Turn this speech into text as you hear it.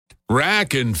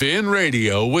Rack and Fin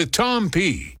Radio with Tom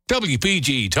P.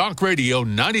 WPG Talk Radio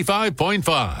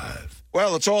 95.5.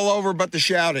 Well, it's all over but the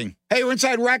shouting. Hey, we're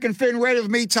inside Rack and Fin Radio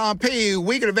with me, Tom P.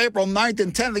 Weekend of April 9th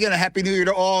and 10th. Again, a Happy New Year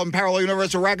to all in Parallel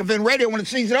Universe of Rack and Fin Radio when the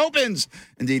season opens.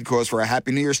 Indeed, cause for a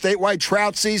Happy New Year. Statewide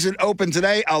trout season open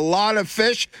today. A lot of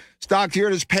fish stocked here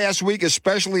this past week,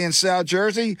 especially in South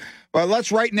Jersey. But let's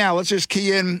just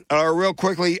key in real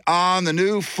quickly on the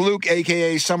new fluke,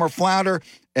 a.k.a. summer flounder,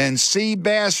 and sea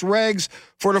bass regs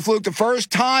for the fluke. The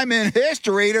first time in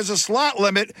history, there's a slot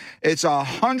limit. It's a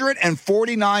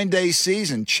 149-day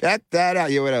season. Check that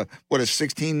out. You had a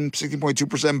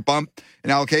 16.2% bump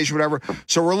in allocation, whatever.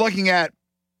 So we're looking at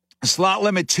a slot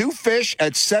limit, 2 fish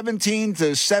at 17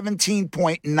 to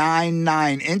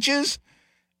 17.99 inches,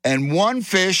 and 1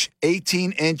 fish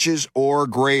 18 inches or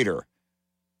greater.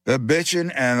 The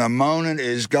bitching and the moaning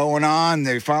is going on.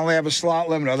 They finally have a slot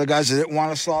limit. Other guys that didn't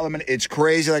want a slot limit. It's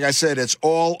crazy. Like I said, it's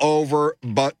all over,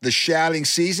 but the shouting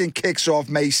season kicks off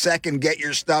May 2nd. Get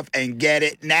your stuff and get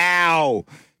it now.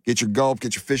 Get your gulp,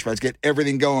 get your fish bites, get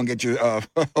everything going. Get your,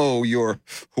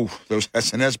 those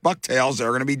S&S bucktails that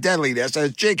are going to be deadly. The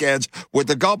S&S jigheads with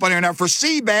the gulp on here. Now, for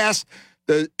sea bass,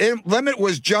 the limit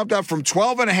was jumped up from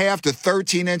 12.5 to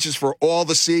 13 inches for all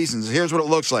the seasons. Here's what it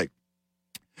looks like.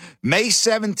 May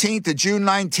 17th to June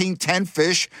 19th, 10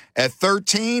 fish at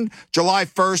 13. July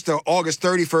 1st to August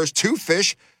 31st, 2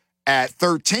 fish at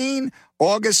 13.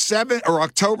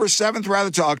 October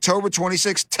 7th to October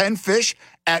 26th, 10 fish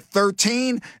at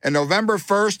 13. And November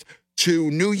 1st to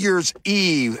New Year's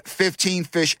Eve, 15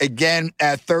 fish again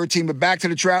at 13. But back to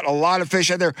the trout, a lot of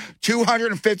fish out there.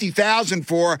 250,000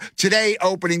 for today,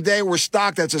 opening day. We're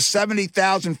stocked. That's a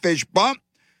 70,000 fish bump.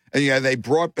 And yeah, they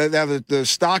brought the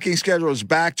stocking schedule is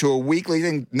back to a weekly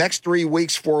thing. Next 3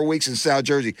 weeks, 4 weeks in South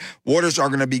Jersey, waters are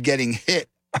going to be getting hit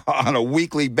on a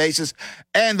weekly basis.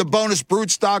 And the bonus brood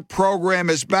stock program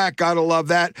is back. Gotta love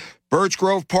that. Birch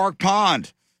Grove Park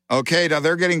Pond. Okay, now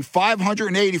they're getting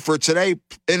 $580 for today.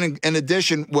 In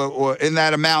addition, in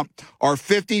that amount, are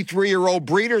 53-year-old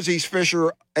breeders. These fish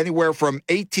are anywhere from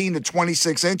 18 to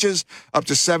 26 inches, up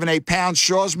to 7-8 pounds.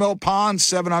 Shaw's Mill Pond,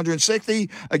 $760,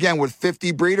 again, with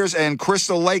 50 breeders. And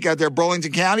Crystal Lake out there,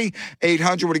 Burlington County,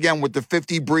 $800, with the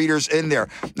 50 breeders in there.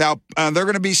 Now, they're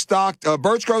going to be stocked.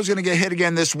 Birch Grove's going to get hit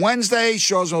again this Wednesday.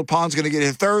 Shaw's Mill Pond's going to get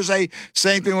hit Thursday.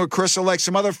 Same thing with Crystal Lake.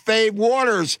 Some other fave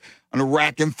waters on the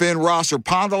Rack and Fin roster.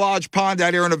 Pond Lodge Pond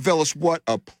out here in the Villas. What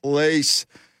a place.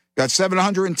 Got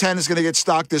 710 is going to get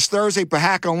stocked this Thursday.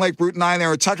 Pahaka on Lake Route 9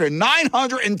 there in Tucker.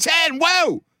 910.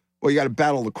 Whoa! Well, you got to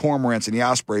battle the cormorants and the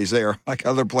ospreys there, like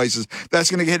other places.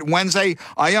 That's going to get hit Wednesday.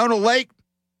 Iona Lake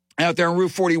out there on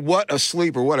Route 40. What a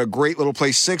sleeper. What a great little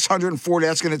place. 640.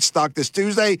 That's going to get stocked this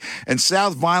Tuesday. And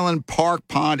South Vineland Park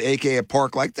Pond, a.k.a.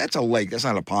 Park Lake. That's a lake. That's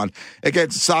not a pond. It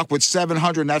gets stocked with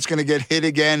 700, and that's going to get hit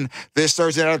again this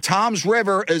Thursday. Now, Tom's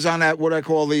River is on that, what I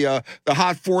call the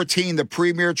Hot 14, the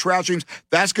premier trout streams.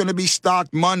 That's going to be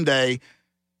stocked Monday.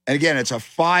 And again, it's a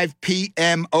 5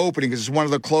 p.m. opening because it's one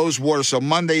of the closed waters. So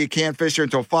Monday, you can't fish here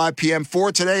until 5 p.m.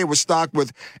 For today, it was stocked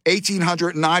with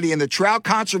 1,890. And the trout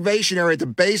conservation area at the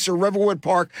base of Riverwood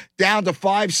Park down to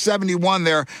 571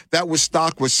 there. That was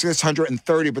stocked with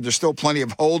 630, but there's still plenty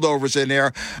of holdovers in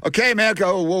there. Okay, man,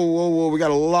 whoa. We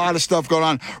got a lot of stuff going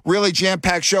on. Really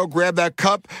jam-packed show. Grab that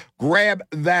cup. Grab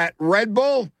that Red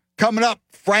Bull. Coming up,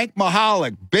 Frank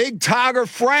Mahalik. Big Togger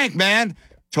Frank, man.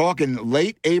 Talking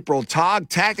late April, Tog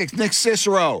Tactics, Nick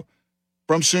Cicero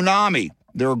from Tsunami.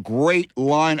 They're a great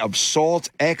line of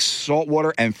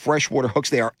saltwater and freshwater hooks.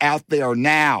 They are out there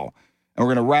now. And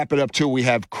we're going to wrap it up, too. We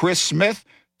have Chris Smith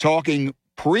talking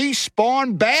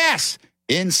pre-spawn bass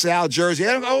in South Jersey.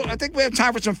 I think we have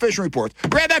time for some fishing reports.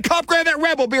 Grab that cup, grab that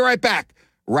Red Bull. Be right back.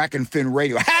 Rack and Fin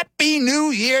Radio. Happy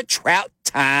New Year, trout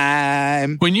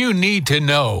time. When you need to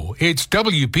know, it's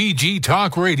WPG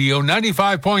Talk Radio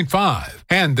 95.5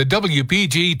 and the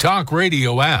WPG Talk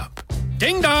Radio app.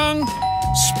 Ding dong!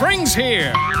 Spring's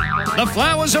here. The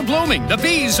flowers are blooming. The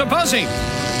bees are buzzing.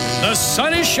 The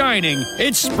sun is shining.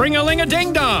 It's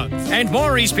spring-a-ling-a-ding-dong. And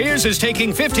Maurice Piers is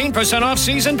taking 15% off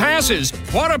season passes,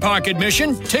 water park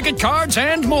admission, ticket cards,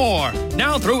 and more.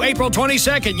 Now through April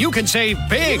 22nd, you can save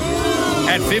big.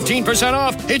 At 15%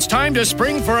 off, it's time to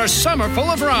spring for a summer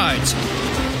full of rides,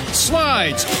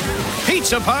 slides,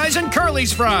 pizza pies, and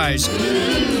Curly's fries.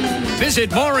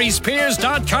 Visit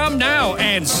MauricePiers.com now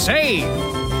and save.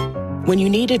 When you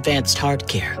need advanced heart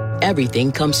care,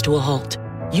 everything comes to a halt.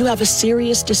 You have a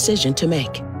serious decision to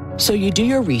make. So you do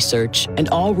your research, and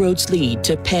all roads lead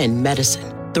to Penn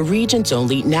Medicine, the region's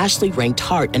only nationally ranked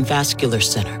heart and vascular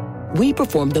center. We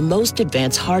perform the most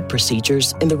advanced heart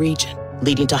procedures in the region,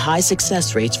 leading to high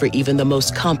success rates for even the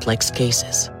most complex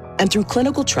cases. And through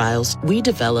clinical trials, we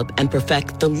develop and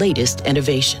perfect the latest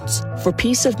innovations for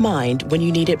peace of mind when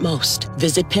you need it most.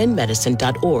 Visit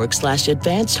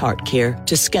pennmedicine.org/advanced heart care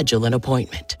to schedule an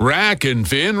appointment. Rack and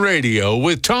Fin Radio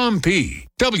with Tom P.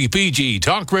 WPG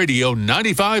Talk Radio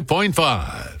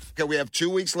 95.5. Okay, we have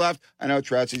 2 weeks left. I know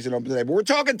trout season open today, but we're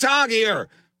talking TOG here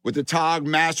with the TOG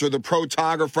master, the pro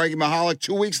togger, Frankie Mahalik.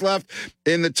 2 weeks left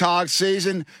in the TOG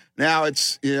season. Now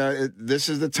this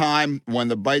is the time when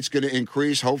the bite's going to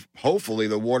increase. Hopefully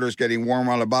the water's getting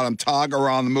warmer on the bottom. TOG are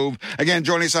on the move. Again,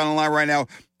 joining us on the line right now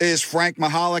is Frank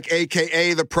Mahalik,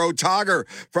 a.k.a. the Pro Togger.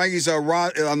 Frankie's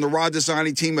on the rod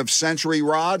designing team of Century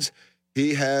Rods.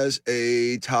 He has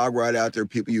a TOG rod out there,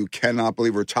 people you cannot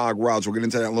believe are TOG rods. We'll get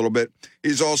into that in a little bit.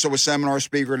 He's also a seminar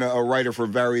speaker and a writer for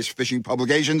various fishing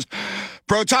publications.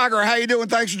 Pro Togger, how you doing?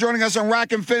 Thanks for joining us on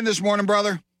Rack and Fin this morning,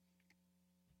 brother.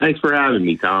 Thanks for having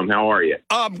me, Tom. How are you?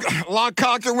 Lock,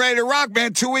 cocked, and ready to rock,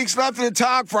 man. 2 weeks left in the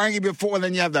TOG, Frankie, before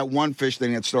then you have that one fish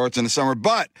thing that starts in the summer.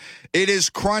 But it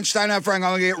is crunch time now, Frank.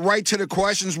 I'm going to get right to the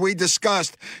questions we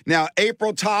discussed. Now,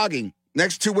 April TOGing,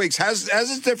 next 2 weeks. How's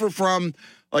this different from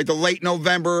like the late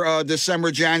November, December,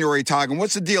 January TOGing?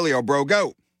 What's the dealio, bro?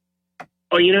 Go.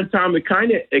 Oh, Tom, it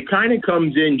kind of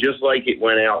comes in just like it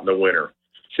went out in the winter.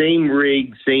 Same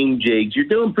rig, same jigs. You're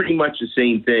doing pretty much the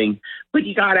same thing, but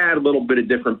you got to add a little bit of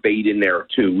different bait in there,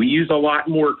 too. We use a lot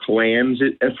more clams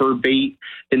for bait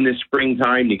in the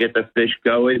springtime to get the fish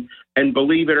going. And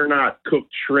believe it or not,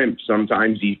 cooked shrimp.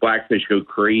 Sometimes these blackfish go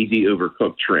crazy over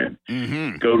cooked shrimp.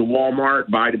 Mm-hmm. Go to Walmart,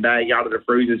 buy the bag out of the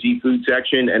frozen seafood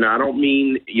section. And I don't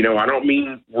mean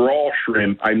raw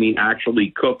shrimp. I mean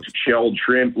actually cooked shelled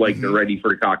shrimp like they're ready for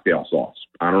the cocktail sauce.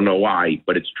 I don't know why,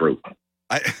 but it's true.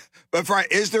 But, Frank,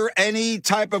 is there any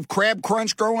type of crab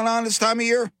crunch going on this time of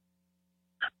year?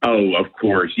 Oh, of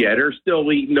course. Yeah, they're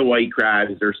still eating the white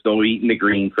crabs. They're still eating the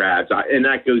green crabs. And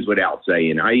that goes without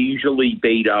saying. I usually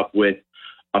bait up with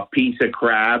a piece of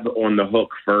crab on the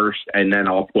hook first, and then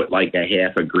I'll put like a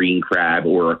half a green crab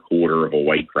or a quarter of a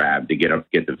white crab to get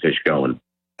the fish going.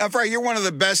 Now, Frank, you're one of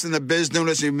the best in the biz doing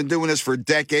this. You've been doing this for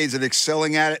decades and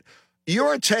excelling at it.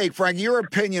 Your take, Frank, your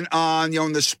opinion on,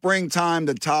 in the springtime,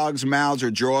 the TOG's mouths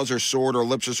or jaws are sore or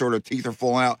lips are sore or teeth are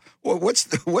falling out. What's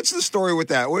the story with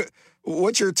that?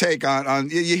 What's your take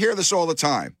on you hear this all the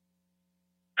time?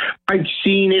 I've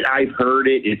seen it. I've heard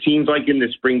it. It seems like in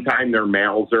the springtime, their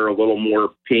mouths are a little more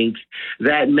pink.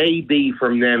 That may be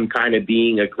from them kind of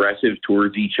being aggressive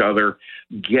towards each other,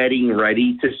 getting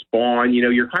ready to spawn.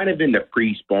 You're kind of in the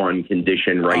pre-spawn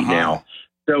condition right now.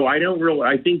 So I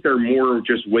think they're more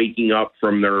just waking up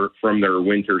from their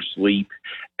winter sleep,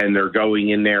 and they're going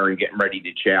in there and getting ready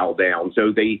to chow down.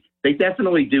 So they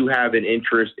definitely do have an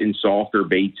interest in softer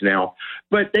baits now,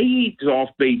 but they eat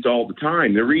soft baits all the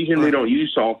time. The reason they don't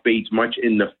use soft baits much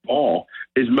in the fall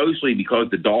is mostly because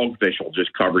the dogfish will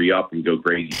just cover you up and go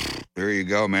crazy. There you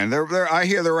go, man. I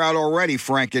hear they're out already,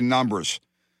 Frank, in numbers.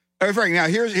 Hey, Frank, now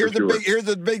here's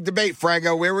the big debate,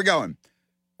 Franco. Where are we going?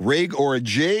 Rig or a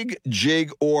jig,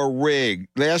 jig or rig.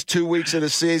 Last 2 weeks of the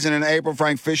season in April,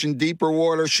 Frank, fishing deeper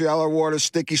water, shallow water,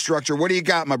 sticky structure. What do you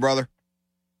got, my brother?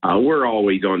 We're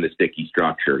always on the sticky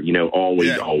structure,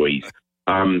 always.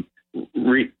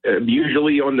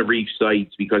 Usually on the reef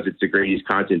sites because it's the greatest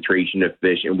concentration of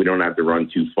fish and we don't have to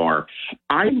run too far.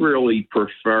 I really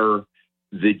prefer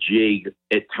the jig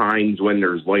at times when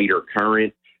there's lighter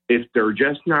current. If they're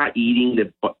just not eating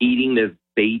the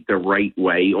bait the right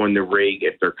way on the rig,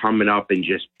 if they're coming up and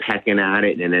just pecking at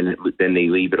it and then they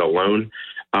leave it alone,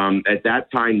 at that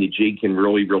time the jig can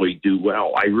really, really do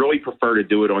well. I really prefer to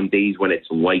do it on days when it's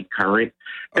light current.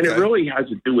 And it really has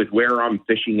to do with where I'm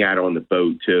fishing at on the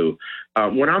boat, too.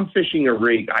 When I'm fishing a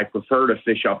rig, I prefer to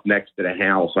fish up next to the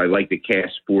house. I like to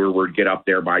cast forward, get up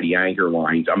there by the anchor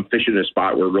lines. I'm fishing a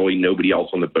spot where really nobody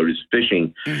else on the boat is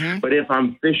fishing. Mm-hmm. But if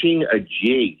I'm fishing a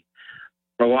jig,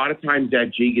 a lot of times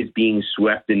that jig is being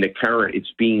swept in the current.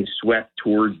 It's being swept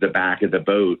towards the back of the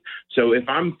boat. So if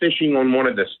I'm fishing on one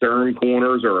of the stern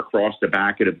corners or across the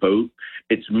back of the boat,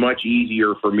 it's much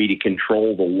easier for me to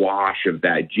control the wash of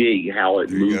that jig, how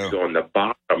it moves on the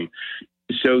bottom,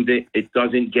 so that it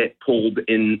doesn't get pulled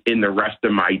in the rest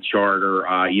of my charter,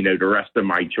 the rest of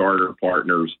my charter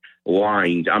partners'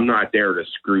 lines. I'm not there to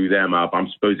screw them up. I'm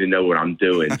supposed to know what I'm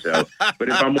doing. So, but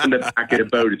if I'm on the back of the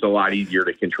boat, it's a lot easier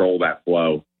to control that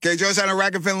flow. Okay, Joe's on a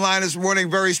Rack and Fin line this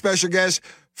morning. Very special guest,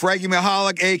 Frankie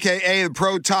Mahalik, a.k.a. the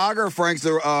Pro Togger. Frank's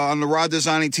on the rod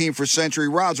designing team for Century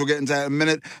Rods. We'll get into that in a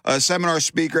minute. Seminar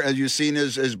speaker, as you've seen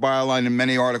his byline in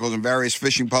many articles in various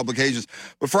fishing publications.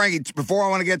 But, Frankie, before I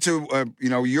want to get to,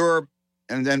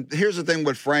 and then here's the thing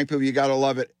with Frank, people, you got to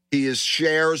love it. He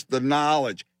shares the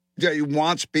knowledge. he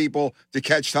wants people to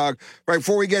catch tog. Right,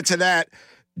 before we get to that,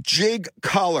 jig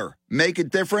color make a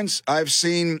difference? I've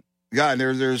seen, God,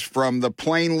 there's from the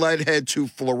plain lead head to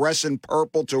fluorescent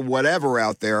purple to whatever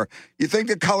out there. You think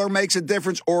the color makes a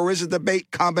difference, or is it the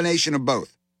bait combination of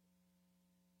both?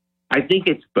 I think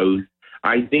it's both.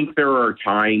 I think there are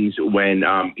times when,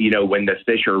 when the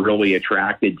fish are really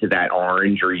attracted to that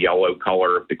orange or yellow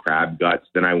color of the crab guts,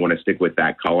 then I want to stick with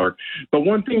that color. But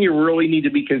one thing you really need to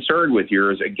be concerned with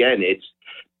here is, again,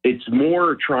 it's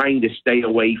more trying to stay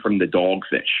away from the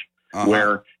dogfish.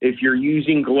 Where if you're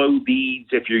using glow beads,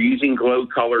 if you're using glow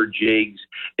colored jigs,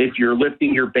 if you're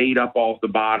lifting your bait up off the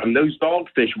bottom, those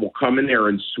dogfish will come in there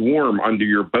and swarm under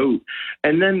your boat.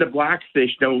 And then the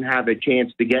blackfish don't have a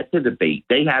chance to get to the bait.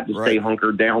 They have to stay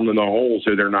hunkered down in the hole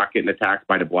so they're not getting attacked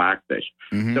by the blackfish.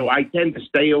 Mm-hmm. So I tend to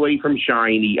stay away from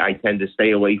shiny. I tend to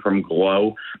stay away from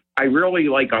glow. I really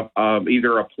like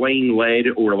either a plain lead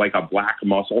or like a black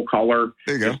muscle color,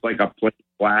 just like a plain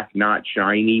black, not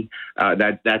shiny.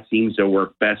 That seems to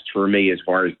work best for me as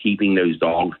far as keeping those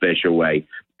dogfish away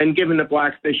and giving the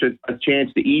blackfish a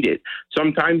chance to eat it.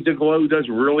 Sometimes the glow does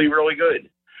really, really good,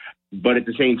 but at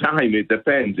the same time, it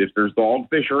depends. If there's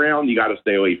dogfish around, you got to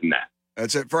stay away from that.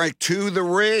 That's it, Frank. To the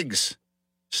rigs.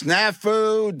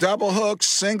 Snafu, double hook,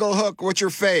 single hook. What's your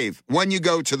fave when you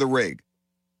go to the rig?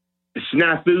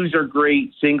 Snafus are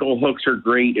great. Single hooks are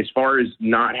great as far as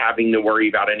not having to worry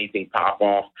about anything pop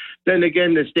off. Then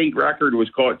again, the state record was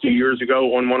caught 2 years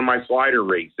ago on one of my slider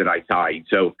rigs that I tied.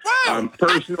 So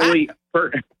personally,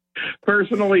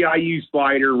 I use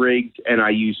slider rigs and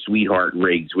I use sweetheart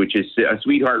rigs, which is a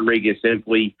sweetheart rig is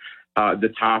simply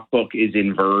the top hook is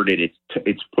inverted.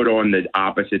 It's put on the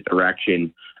opposite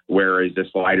direction. Whereas the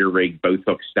slider rig, both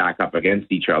hooks stack up against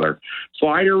each other.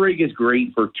 Slider rig is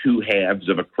great for two halves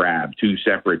of a crab, two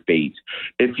separate baits.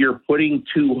 If you're putting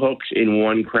two hooks in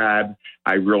one crab,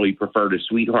 I really prefer the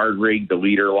sweetheart rig. The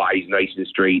leader lies nice and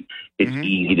straight. It's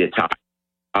easy to tie.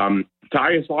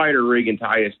 Tie a slider rig and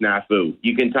tie a snafu.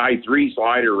 You can tie 3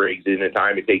 slider rigs in the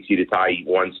time it takes you to tie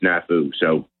one snafu.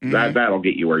 So that'll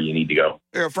get you where you need to go.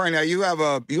 Yeah, Frank, now you have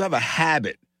a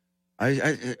habit.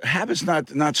 Habit's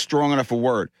not strong enough a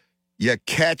word. You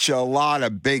catch a lot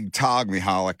of big tog,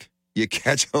 Mihalik. You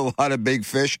catch a lot of big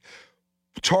fish.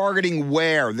 Targeting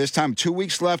where? This time, 2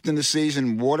 weeks left in the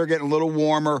season, water getting a little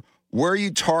warmer. Where are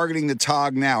you targeting the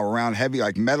tog now? Around heavy,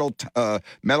 like metal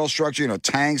structure,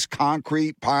 tanks,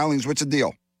 concrete, pilings? What's the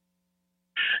deal?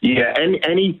 Yeah,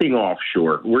 anything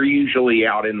offshore. We're usually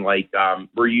out in like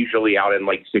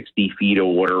 60 feet of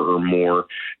water or more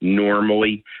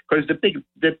normally, because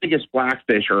the biggest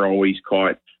blackfish are always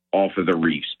caught off of the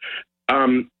reefs.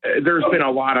 There's been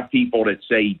a lot of people that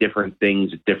say different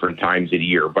things at different times of the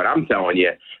year, but I'm telling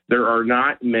you, there are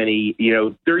not many.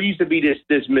 There used to be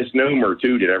this misnomer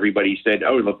too that everybody said,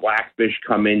 "Oh, the blackfish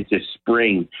come into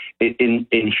spring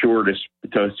inshore to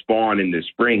spawn in the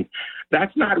spring."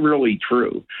 That's not really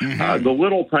true. Mm-hmm. The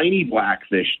little tiny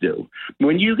blackfish do.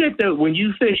 When you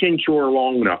fish inshore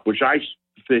long enough, which I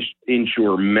fished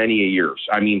inshore many years.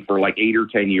 I mean, for like 8 or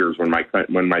 10 years when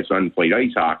my son played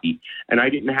ice hockey, and I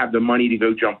didn't have the money to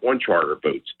go jump on charter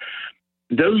boats.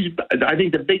 I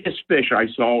think the biggest fish I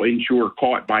saw inshore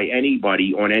caught by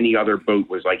anybody on any other boat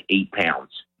was like 8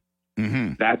 pounds.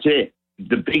 Mm-hmm. That's it.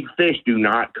 The big fish do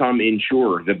not come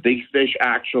inshore. The big fish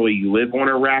actually live on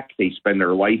a wreck. They spend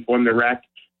their life on the wreck.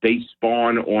 They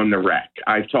spawn on the wreck.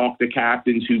 I've talked to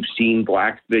captains who've seen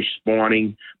blackfish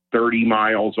spawning 30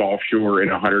 miles offshore in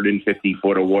 150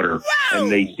 foot of water. Wow.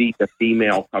 And they see the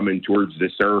female coming towards the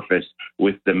surface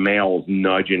with the males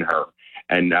nudging her.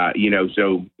 And,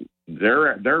 so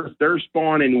they're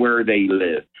spawning where they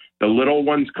live. The little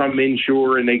ones come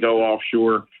inshore and they go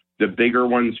offshore. The bigger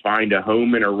ones find a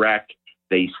home in a wreck.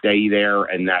 They stay there,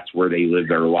 and that's where they live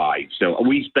their lives. So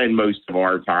we spend most of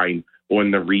our time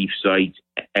on the reef sites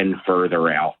and further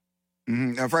out.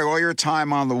 Mm-hmm. Now, Frank, all your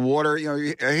time on the water,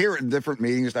 I hear it in different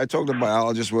meetings. I talk to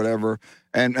biologists, whatever,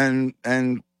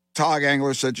 and tog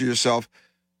anglers such as yourself.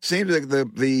 Seems like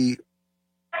the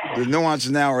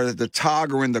nuances now are that the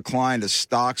tog are in decline, the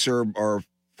stocks are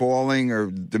falling or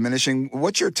diminishing.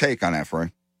 What's your take on that,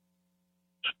 Frank?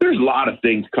 There's a lot of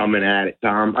things coming at it,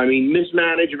 Tom. I mean,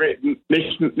 mismanagement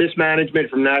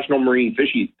from National Marine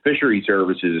Fishery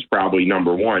Services is probably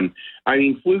number one. I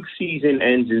mean, fluke season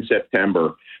ends in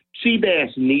September. Sea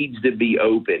bass needs to be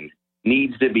open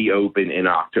in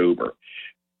October.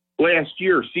 Last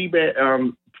year,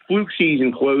 fluke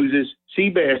season closes. Sea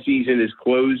bass season is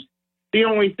closed. The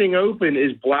only thing open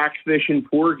is blackfish and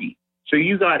porgy. So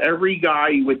you got every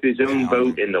guy with his own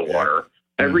boat in the water.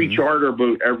 Every charter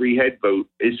boat, every head boat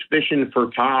is fishing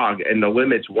for tog, and the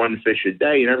limit's 1 fish a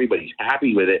day, and everybody's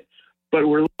happy with it. But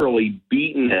we're literally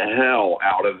beating the hell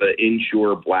out of the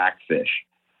inshore blackfish.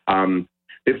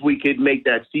 If we could make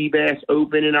that sea bass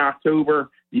open in October,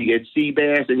 you get sea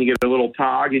bass and you get a little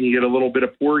tog and you get a little bit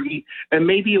of porgy, and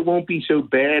maybe it won't be so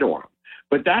bad on them.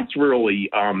 But that's really,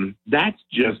 that's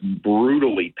just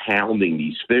brutally pounding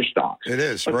these fish stocks. It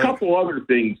is. A couple other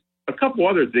things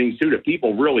too that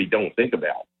people really don't think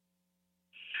about.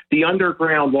 The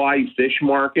underground live fish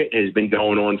market has been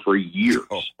going on for years.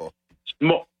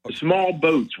 Small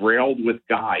boats railed with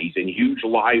guys and huge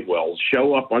live wells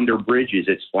show up under bridges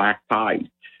at slack tide.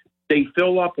 They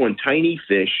fill up on tiny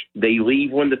fish. They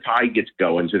leave when the tide gets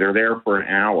going, so they're there for an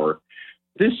hour.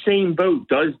 This same boat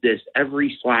does this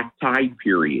every slack tide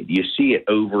period. You see it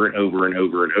over and over and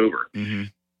over and over. Mm-hmm.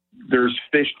 There's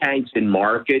fish tanks in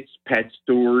markets, pet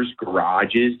stores,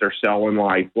 garages. They're selling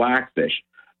live blackfish.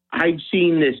 I've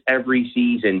seen this every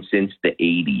season since the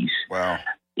 80s. Wow.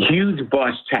 Huge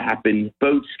busts happen,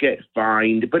 boats get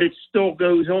fined, but it still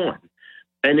goes on.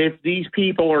 And if these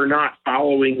people are not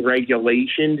following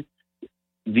regulation,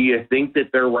 do you think that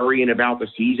they're worrying about the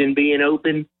season being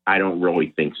open? I don't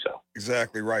really think so.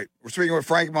 Exactly right. We're speaking with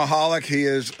Frank Mahalik. He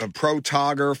is a pro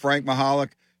togger, Frank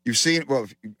Mahalik. You've seen, well,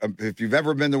 if you've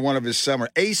ever been to one of his summer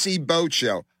AC Boat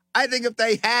Show, I think if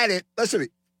they had it, listen to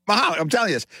me, Mahalik, I'm telling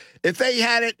you this, if they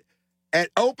had it at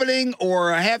opening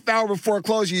or a half hour before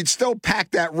closing, you'd still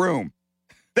pack that room.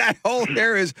 That whole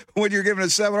area is when you're giving a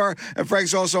seminar. And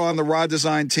Frank's also on the rod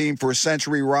design team for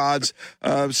Century Rods,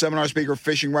 seminar speaker,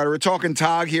 fishing writer. We're talking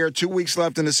tog here, 2 weeks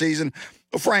left in the season.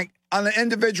 Well, Frank, on an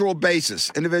individual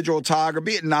basis, individual togger,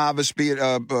 be it novice, be it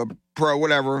pro,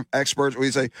 whatever, experts, what do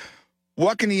you say,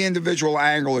 what can the individual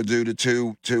angler do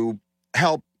to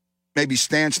help maybe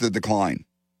stanch the decline?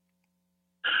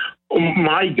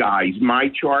 My guys, my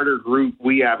charter group,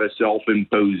 we have a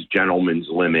self-imposed gentleman's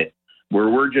limit where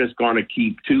we're just going to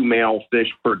keep 2 male fish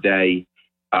per day.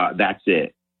 That's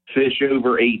it. Fish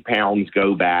over 8 pounds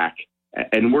go back.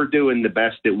 And we're doing the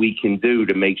best that we can do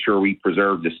to make sure we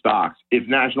preserve the stocks. If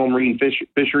National Marine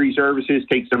Fishery Services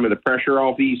take some of the pressure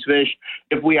off these fish,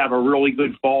 if we have a really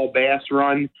good fall bass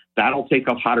run, that'll take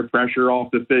a lot of pressure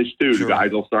off the fish too. Sure. The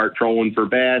guys will start trolling for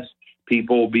bass.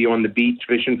 People will be on the beach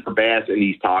fishing for bass, and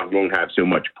these togs won't have so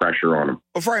much pressure on them.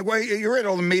 Well, Frank, you're at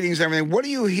all the meetings and everything. What are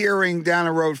you hearing down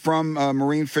the road from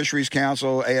Marine Fisheries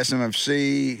Council,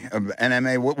 ASMFC,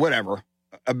 NMA, whatever,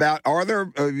 about, are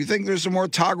there, you think there's some more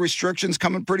tog restrictions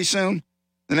coming pretty soon,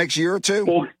 the next year or two?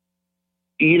 Well,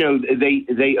 you know,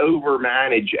 they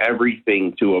overmanage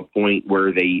everything to a point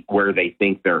where they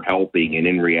think they're helping, and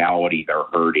in reality they're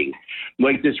hurting.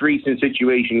 Like this recent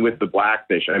situation with the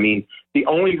blackfish. I mean, the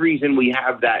only reason we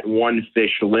have that 1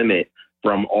 fish limit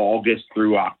from August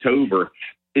through October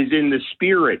is in the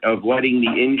spirit of letting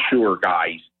the inshore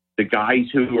guys, the guys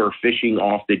who are fishing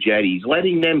off the jetties,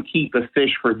 letting them keep a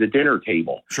fish for the dinner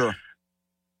table. Sure.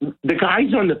 The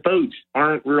guys on the boats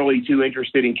aren't really too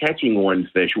interested in catching 1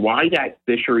 fish. Why that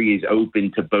fishery is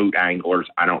open to boat anglers,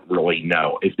 I don't really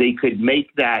know. If they could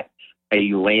make that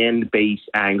a land-based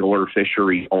angler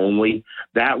fishery only,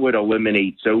 that would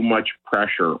eliminate so much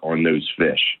pressure on those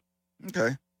fish.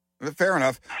 Okay. Fair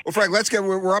enough. Well, Frank,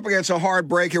 we're up against a hard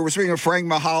break here. We're speaking of Frank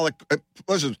Mahalik.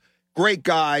 Listen, great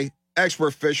guy,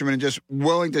 expert fisherman, and just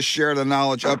willing to share the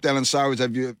knowledge up, down, and sideways,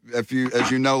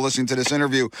 as you know, listening to this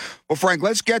interview. Well, Frank,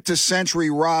 let's get to Century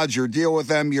Rods. Your deal with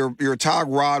them, your tog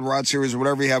rod series,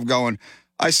 whatever you have going.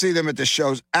 I see them at the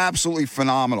shows. Absolutely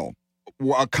phenomenal.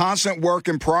 A constant work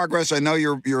in progress. I know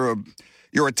you're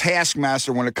a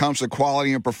taskmaster when it comes to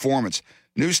quality and performance.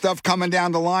 New stuff coming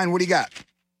down the line. What do you got?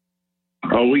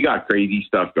 Oh, we got crazy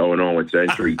stuff going on with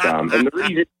Century, Tom. And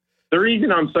the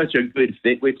reason I'm such a good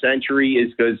fit with Century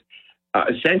is because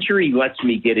Century lets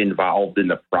me get involved in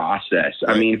the process.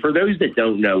 Right. I mean, for those that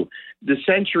don't know, the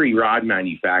Century Rod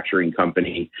Manufacturing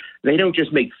Company, they don't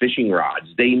just make fishing rods.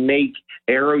 They make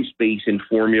aerospace and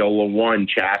Formula One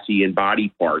chassis and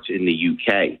body parts in the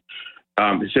UK.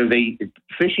 So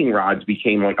fishing rods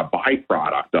became like a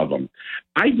byproduct of them.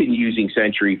 I've been using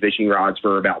Century fishing rods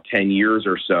for about 10 years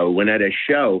or so. When at a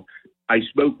show, I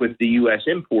spoke with the U.S.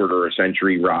 importer of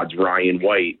Century rods, Ryan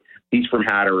White. He's from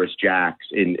Hatteras Jacks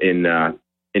in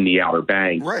the Outer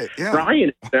Banks. Right, yeah.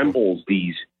 Ryan assembles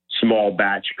these small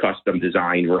batch custom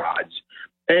design rods.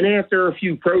 And after a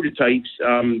few prototypes,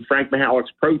 Frank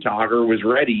Mahalik's Pro Togger was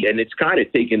ready, and it's kind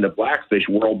of taken the blackfish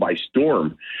world by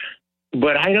storm.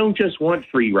 But I don't just want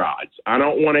free rods. I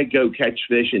don't want to go catch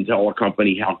fish and tell a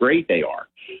company how great they are.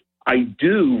 I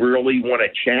do really want to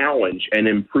challenge and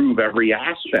improve every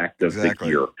aspect of the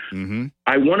gear. Mm-hmm.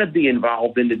 I want to be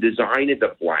involved in the design of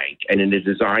the blank and in the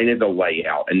design of the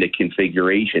layout and the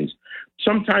configurations.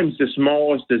 Sometimes the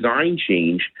smallest design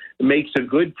change makes a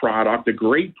good product a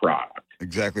great product.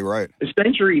 Exactly right.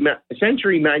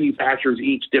 Century manufactures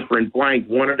each different blank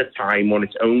one at a time on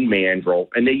its own mandrel,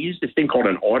 and they use this thing called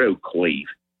an autoclave,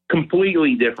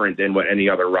 completely different than what any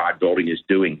other rod building is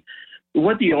doing.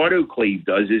 What the autoclave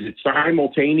does is it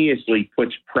simultaneously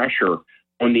puts pressure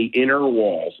on the inner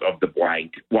walls of the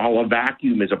blank while a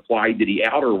vacuum is applied to the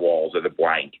outer walls of the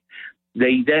blank.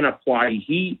 They then apply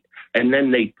heat, and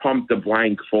then they pump the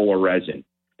blank full of resin.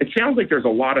 It sounds like there's a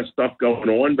lot of stuff going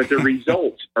on, but the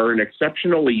results are an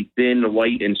exceptionally thin,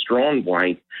 light, and strong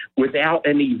blank without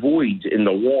any voids in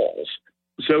the walls.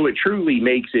 So it truly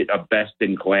makes it a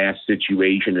best-in-class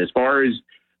situation. As far as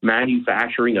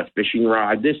manufacturing a fishing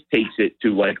rod, this takes it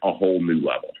to like a whole new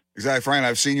level. Exactly, Frank.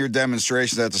 I've seen your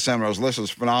demonstrations at the seminars. This was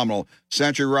phenomenal.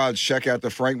 Century Rods, check out the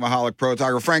Frank Mahalik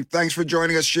Protogger. Frank, thanks for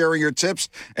joining us, sharing your tips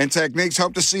and techniques.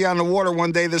 Hope to see you on the water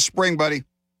one day this spring, buddy.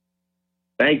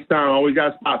 Thanks, Tom. Always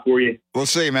got a spot for you. We'll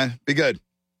see you, man. Be good.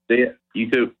 See ya.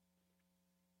 You too.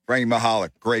 Frank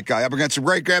Mahalik, great guy. Up against the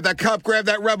break. Grab that cup, grab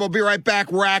that rebel. Be right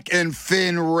back. Rack and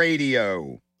Fin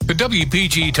Radio. The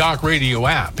WPG Talk Radio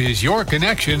app is your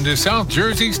connection to South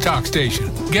Jersey's talk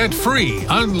station. Get free,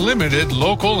 unlimited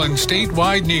local and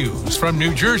statewide news from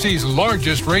New Jersey's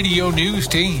largest radio news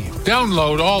team.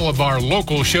 Download all of our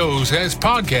local shows as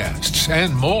podcasts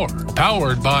and more,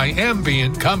 powered by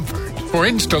Ambient Comfort. For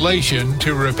installation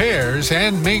to repairs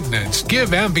and maintenance,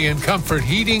 give Ambient Comfort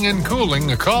Heating and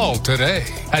Cooling a call today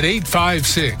at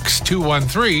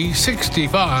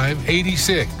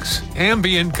 856-213-6586.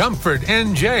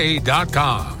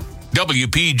 AmbientComfortNJ.com.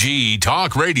 WPG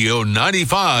Talk Radio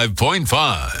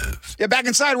 95.5. Yeah, back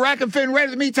inside Rack and Fin Radio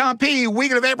with me, Tom P.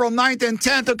 Weekend of April 9th and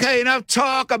 10th. Okay, enough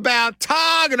talk about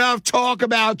tog, enough talk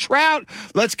about trout.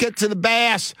 Let's get to the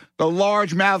bass, the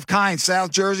largemouth kind.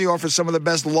 South Jersey offers some of the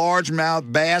best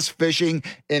largemouth bass fishing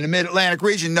in the Mid-Atlantic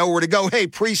region. Know where to go. Hey,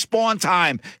 pre-spawn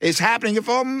time is happening. If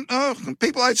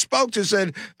people I spoke to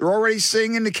said they're already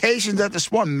seeing indications that the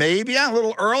spawn maybe a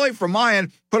little early from my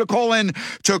end. Put a call in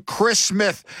to Chris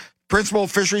Smith, Principal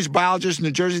Fisheries Biologist,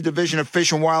 New Jersey Division of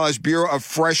Fish and Wildlife's Bureau of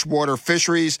Freshwater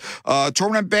Fisheries,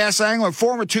 tournament bass angler,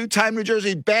 former two-time New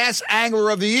Jersey Bass Angler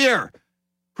of the Year.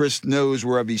 Chris knows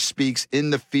wherever he speaks,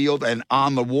 in the field and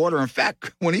on the water. In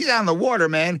fact, when he's on the water,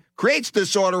 man, creates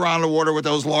disorder on the water with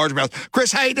those largemouths.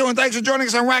 Chris, how you doing? Thanks for joining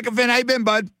us on Rack and Fin. How you been,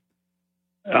 bud?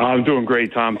 I'm doing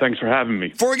great, Tom. Thanks for having me.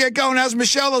 Before we get going, how's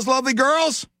Michelle, those lovely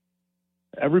girls?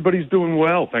 Everybody's doing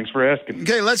well. Thanks for asking.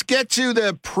 Okay, let's get to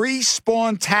the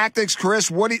pre-spawn tactics, Chris.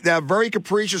 Very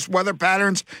capricious weather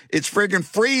patterns. It's freaking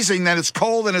freezing, then it's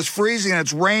cold, and it's freezing, and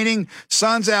it's raining.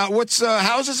 Sun's out.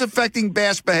 How is this affecting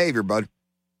bass behavior, bud?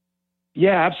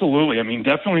 Yeah, absolutely. I mean,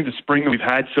 definitely the spring that we've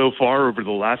had so far over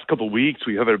the last couple of weeks,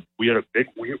 we had a big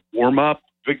warm-up.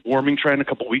 Big warming trend a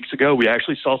couple of weeks ago. We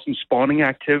actually saw some spawning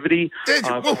activity,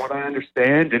 from what I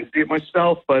understand. Didn't see it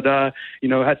myself, but had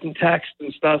some text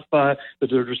and stuff. There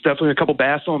was definitely a couple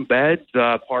bass on beds.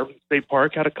 Parvin State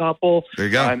Park had a couple. There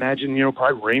you go. I imagine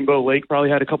probably Rainbow Lake probably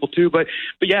had a couple too. But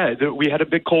yeah, we had a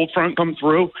big cold front come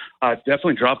through.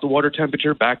 Definitely dropped the water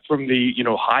temperature back from the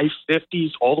high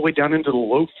 50s all the way down into the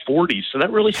low 40s. So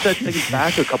that really set things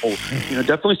back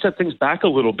definitely set things back a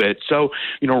little bit. So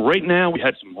right now we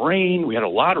had some rain. We had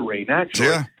a lot of rain, actually.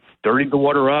 Yeah. Dirtied the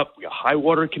water up. We got high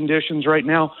water conditions right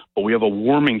now, but we have a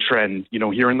warming trend,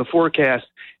 here in the forecast.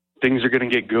 Things are going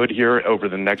to get good here over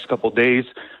the next couple of days.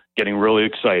 Getting really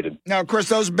excited. Now, Chris,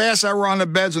 those bass that were on the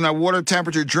beds and that water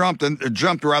temperature jumped, and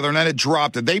then it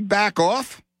dropped. Did they back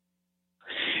off?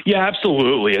 Yeah,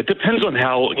 absolutely. It depends on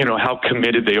how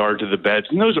committed they are to the beds.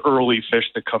 And those early fish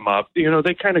that come up,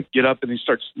 they kind of get up and they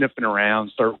start sniffing around,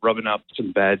 start rubbing up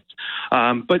some beds.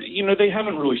 But they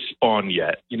haven't really spawned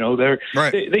yet.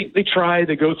 They try,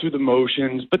 they go through the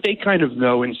motions, but they kind of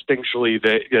know instinctually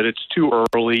that it's too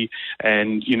early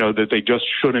and, that they just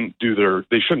shouldn't do their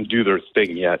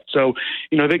thing yet. So,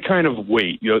 they kind of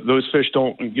wait. Those fish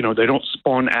don't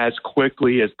spawn as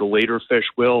quickly as the later fish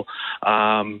will.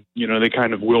 They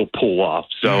kind of will pull off.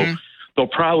 So they'll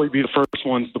probably be the first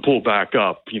ones to pull back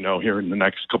up, here in the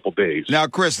next couple days. Now,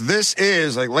 Chris, this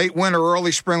is like late winter,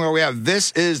 early spring where we have.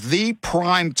 This is the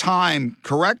prime time,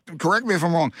 correct me if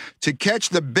I'm wrong, to catch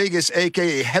the biggest,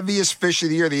 a.k.a. heaviest fish of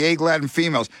the year, the egg Latin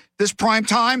females. This prime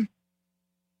time?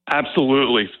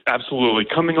 Absolutely.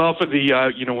 Coming off of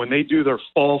the, when they do their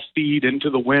fall feed into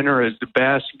the winter as the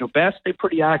bass, bass stay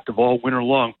pretty active all winter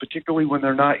long, particularly when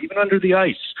they're not even under the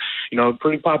ice.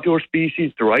 Pretty popular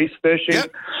species through ice fishing.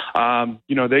 Yep.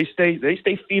 They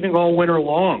stay feeding all winter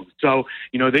long. So,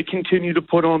 they continue to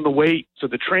put on the weight. So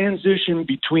the transition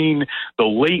between the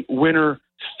late winter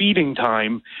feeding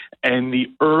time and the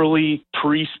early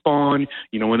pre-spawn,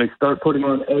 when they start putting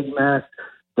on egg mass,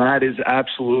 that is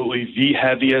absolutely the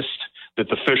heaviest that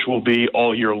the fish will be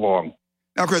all year long.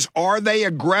 Now, Chris, are they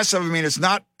aggressive? I mean, it's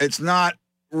not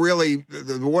really,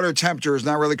 the water temperature is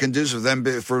not really conducive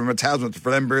for metabolism,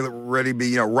 for them ready to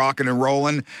be, rocking and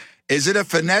rolling. Is it a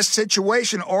finesse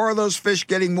situation, or are those fish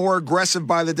getting more aggressive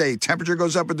by the day? Temperature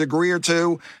goes up a degree or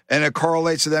two, and it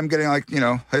correlates to them getting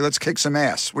hey, let's kick some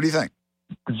ass. What do you think?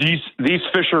 These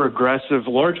fish are aggressive.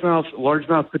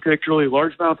 Largemouth particularly.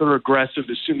 Largemouth are aggressive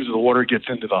as soon as the water gets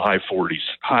into the high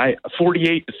 40s.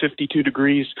 48 to 52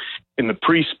 degrees in the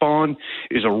pre-spawn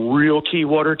is a real key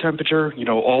water temperature,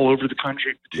 all over the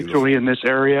country, particularly in this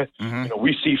area. Mm-hmm.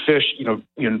 We see fish,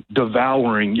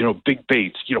 devouring, big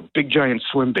baits, big giant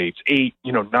swim baits, 8,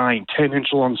 9, 10-inch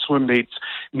long swim baits,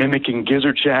 mimicking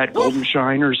gizzard shad, golden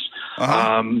shiners.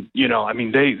 Uh-huh.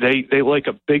 They like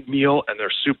a big meal, and they're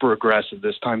super aggressive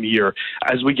this time of year.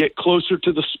 As we get closer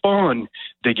to the spawn,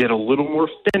 they get a little more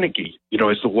finicky.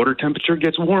 As the water temperature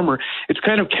gets warmer, it's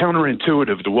kind of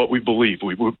counterintuitive to what we believe.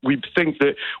 We think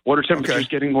that water temperature was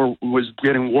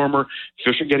getting warmer,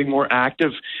 fish are getting more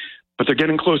active, but they're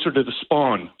getting closer to the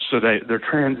spawn. So their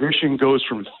transition goes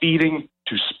from feeding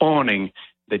to spawning.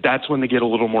 That's when they get a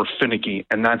little more finicky,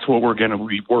 and that's what we're going to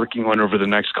be working on over the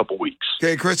next couple weeks.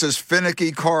 Okay, Chris, does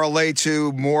finicky correlate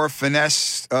to more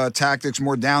finesse tactics,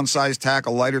 more downsized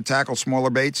tackle, lighter tackle, smaller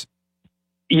baits?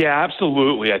 Yeah,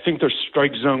 absolutely. I think their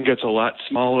strike zone gets a lot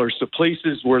smaller. So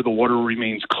places where the water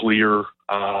remains clear,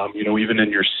 even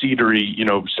in your cedary,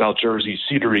 South Jersey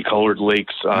cedary colored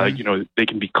lakes, they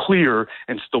can be clear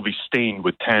and still be stained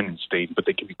with tannin stain, but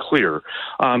they can be clear.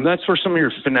 That's where some of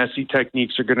your finesse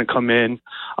techniques are going to come in,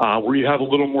 where you have a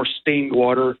little more stained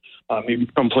water, maybe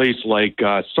someplace like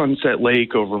Sunset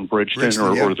Lake over in Bridgeton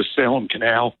or the Salem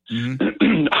Canal.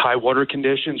 Mm-hmm. High water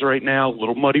conditions right now, a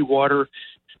little muddy water.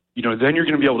 Then you're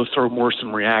going to be able to throw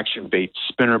some reaction baits,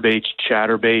 spinner baits,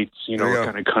 chatter baits,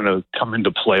 kind of come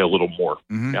into play a little more.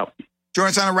 Mm-hmm. Yep. Joining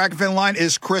us on the Rack and Fin line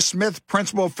is Chris Smith,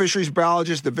 Principal Fisheries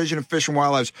Biologist, Division of Fish and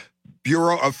Wildlife's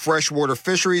Bureau of Freshwater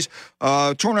Fisheries.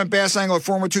 Tournament bass angler,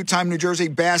 former 2-time New Jersey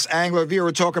bass angler. Here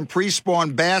we're talking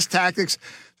pre-spawn bass tactics.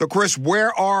 So, Chris,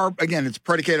 it's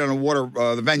predicated on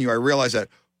the venue, I realize that.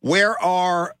 Where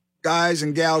are guys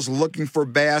and gals looking for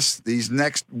bass this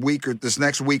next week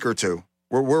or two?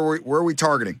 Where are we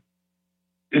targeting?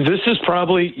 This is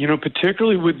probably,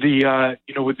 particularly with the,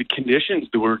 with the conditions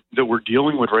that we're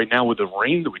dealing with right now with the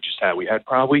rain that we just had. We had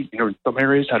probably, some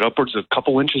areas had upwards of a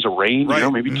couple inches of rain,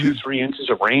 right. Maybe 2-3 inches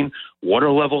of rain.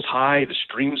 Water levels high. The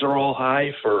streams are all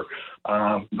high for,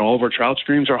 all of our trout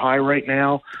streams are high right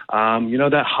now.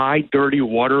 That high, dirty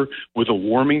water with a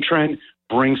warming trend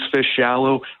brings fish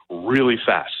shallow really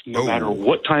fast, no matter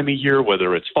what time of year,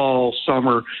 whether it's fall,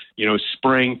 summer,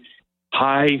 spring.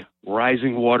 High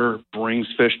rising water brings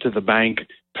fish to the bank,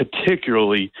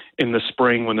 particularly in the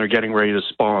spring when they're getting ready to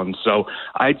spawn. So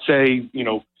I'd say,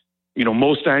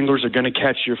 most anglers are going to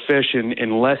catch your fish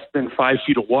in less than 5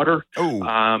 feet of water,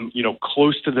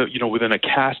 close to within a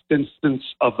cast distance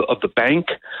of the bank,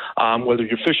 whether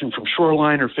you're fishing from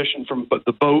shoreline or fishing from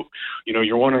the boat, you're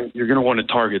going to want to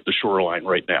target the shoreline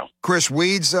right now. Chris,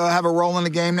 weeds have a role in the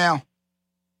game now?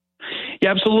 Yeah,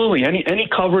 absolutely. Any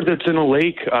cover that's in a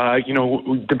lake,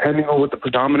 depending on what the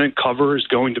predominant cover is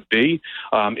going to be,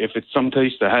 if it's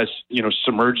someplace that has,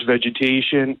 submerged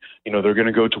vegetation, they're going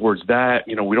to go towards that.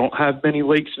 We don't have many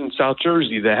lakes in South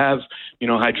Jersey that have,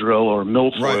 hydrilla or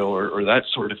milfoil or that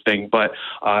sort of thing. But,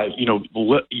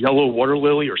 yellow water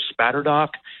lily or spatterdock,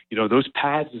 those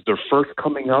pads, as they're first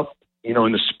coming up, in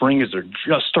the spring as they're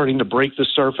just starting to break the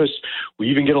surface. We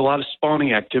even get a lot of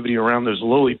spawning activity around those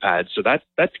lily pads. So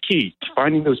that's key,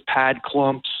 finding those pad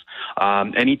clumps.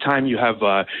 Anytime you have,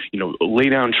 lay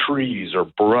down trees or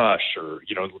brush or,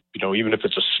 even if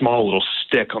it's a small little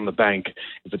stick on the bank,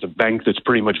 if it's a bank that's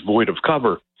pretty much void of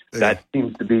cover, that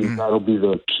seems to be, that'll be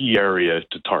the key area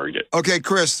to target. Okay,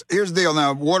 Chris, here's the deal.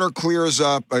 Now, water clears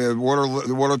up, the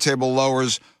water table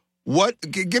lowers.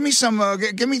 Give me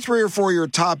 3 or 4 of your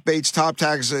top baits, top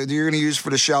tags that you're going to use for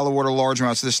the shallow water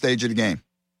largemouths at this stage of the game.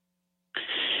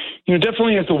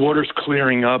 Definitely as the water's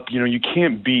clearing up, you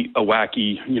can't beat a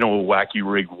wacky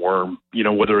rig worm,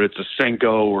 whether it's a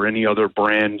Senko or any other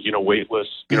brand, weightless,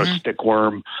 stick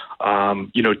worm.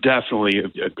 Definitely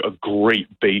a great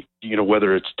bait,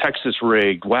 whether it's Texas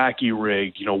rigged, wacky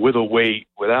rigged, with a weight,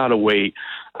 without a weight.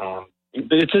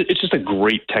 It's just a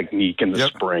great technique in the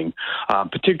spring,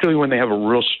 particularly when they have a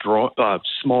real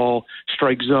small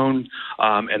strike zone,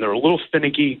 and they're a little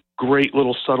finicky. Great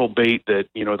little subtle bait that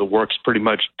that works pretty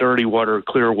much dirty water,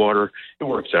 clear water. It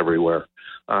works everywhere.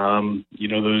 Those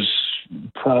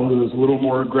little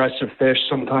more aggressive fish,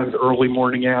 sometimes early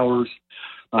morning hours.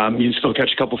 You can still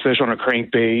catch a couple fish on a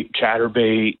crankbait,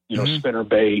 chatterbait, spinner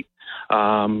bait.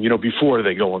 Before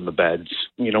they go on the beds.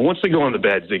 Once they go on the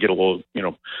beds, they get a little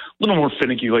more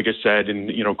finicky, like I said,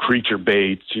 and, creature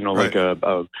baits, like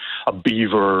a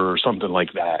beaver or something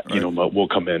like that, will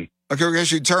come in. Okay, I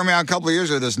guess you turned me on a couple of years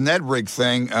ago, this Ned rig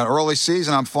thing, early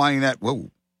season, I'm finding that,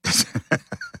 whoa.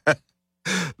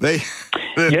 They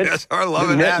are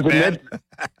loving that, man.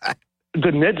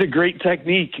 The Ned's a great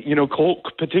technique,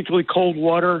 particularly cold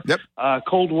water. Yep.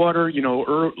 Cold water,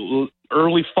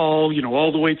 early fall,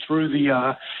 all the way through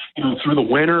the, through the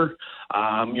winter.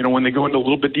 When they go into a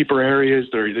little bit deeper areas,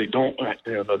 they're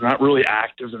not really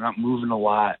active. They're not moving a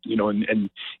lot, and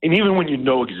even when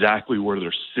exactly where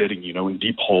they're sitting, in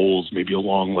deep holes, maybe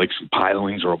along like some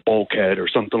pilings or a bulkhead or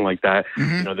something like that,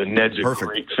 the Ned's a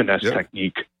great finesse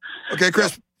technique. Okay,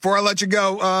 Chris. Before I let you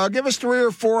go, give us 3 or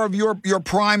 4 of your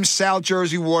prime South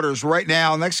Jersey waters right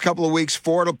now. Next couple of weeks,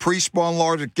 Florida pre-spawn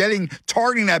large,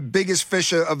 targeting that biggest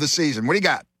fish of the season. What do you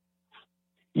got?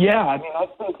 Yeah, I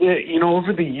think that,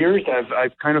 over the years,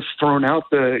 I've kind of thrown out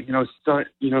a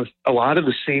lot of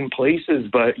the same places,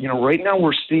 but right now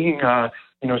we're seeing some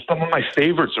of my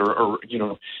favorites are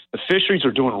the fisheries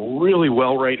are doing really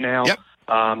well right now. Yep.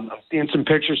 I'm seeing some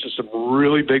pictures of some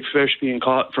really big fish being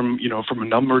caught from a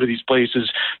number of these places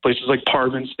like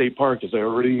Parvin State Park, as I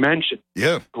already mentioned.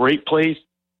 Yeah. Great place.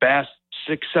 Bass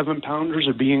 6-7 pounders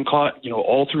are being caught,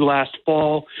 all through last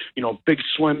fall, big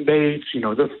swim baits,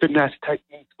 the finesse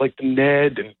techniques like the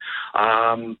Ned.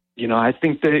 And, I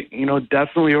think that,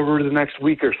 definitely over the next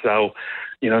week or so,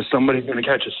 somebody's going to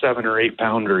catch a 7 or 8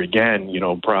 pounder again,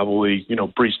 probably,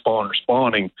 pre-spawn or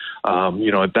spawning,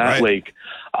 at that lake.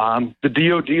 The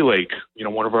DOD lake,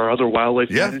 one of our other wildlife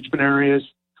management areas.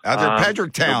 Out there,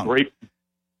 Pedricktown. Great.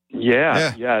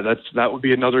 Yeah, that would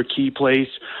be another key place.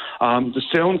 The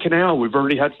Salem Canal, we've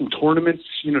already had some tournaments,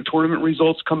 tournament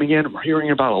results coming in. We're hearing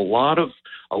about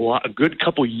a good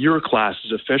couple year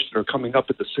classes of fish that are coming up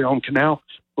at the Salem Canal.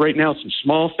 Right now, some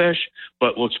small fish,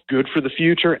 but looks good for the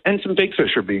future, and some big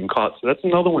fish are being caught. So that's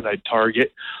another one I'd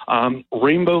target.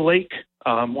 Rainbow Lake,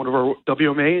 one of our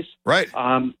WMAs. Right.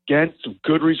 Again, some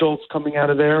good results coming out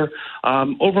of there.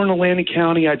 Over in Atlantic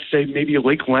County, I'd say maybe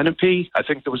Lake Lenape. I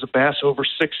think there was a bass over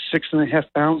 6.5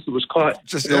 pounds that was caught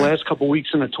in the last couple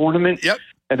weeks in a tournament. Yep.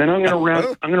 And then I'm going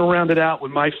to round it out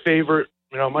with my favorite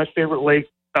lake,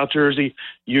 South Jersey,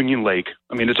 Union Lake.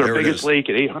 I mean, it's our biggest lake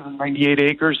at 898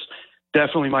 acres.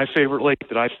 Definitely my favorite lake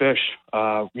that I fish,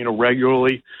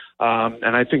 regularly.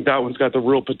 And I think that one's got the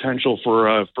real potential for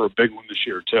a big one this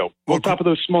year, too. Well, on top of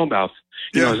those smallmouth,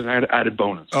 as an added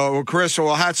bonus. Oh, well, Chris,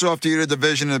 hats off to you, the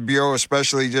division of the Bureau,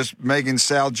 especially just making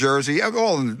South Jersey,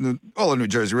 all of New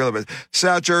Jersey, really, but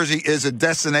South Jersey is a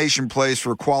destination place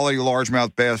for quality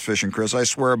largemouth bass fishing, Chris. I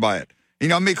swear by it. You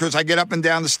know me, Chris, I get up and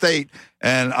down the state,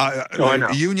 and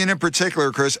Union in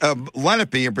particular, Chris,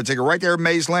 Lenape in particular, right there at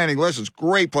Mays Landing. Listen, it's a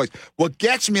great place. What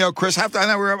gets me, Chris, I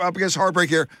know we're up against heartbreak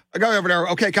here. I go over there.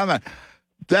 Okay, come on.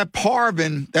 That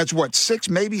Parvin, that's 6,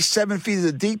 maybe 7 feet of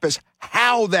the deepest,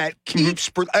 how that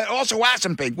keeps, also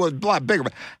Assunpink was a lot bigger,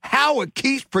 but how it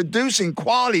keeps producing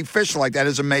quality fish like that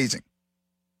is amazing.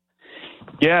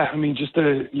 Yeah, I mean, just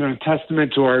a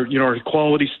testament to our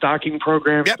quality stocking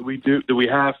programs that we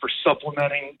have for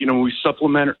supplementing. We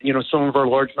supplement some of our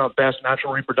largemouth bass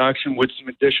natural reproduction with some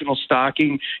additional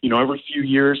stocking. Every few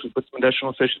years we put some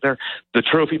additional fish in there. The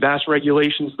trophy bass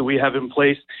regulations that we have in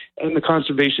place, and the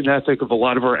conservation ethic of a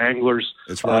lot of our anglers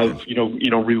of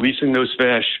releasing those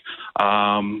fish.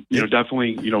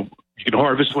 Definitely you can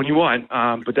harvest when you want,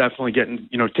 but definitely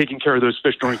taking care of those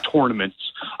fish during tournaments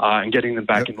and getting them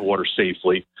back in the water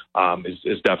safely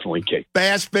is definitely key.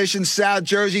 Bass fishing, South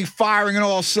Jersey, firing on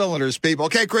all cylinders, people.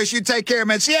 Okay, Chris, you take care,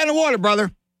 man. See you in the water, brother.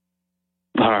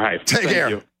 All right. Take care.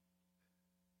 You.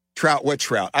 Trout, what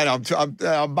trout? I'm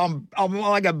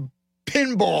like a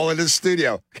pinball in the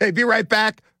studio. Okay, be right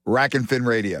back. Rack and Fin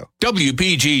Radio.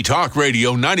 WPG Talk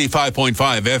Radio 95.5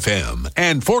 FM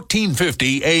and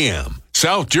 1450 AM.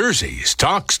 South Jersey's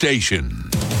talk station.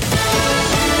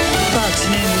 Fox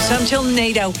News. until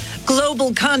NATO.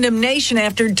 Global condemnation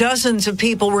after dozens of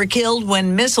people were killed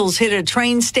when missiles hit a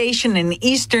train station in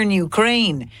eastern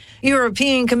Ukraine.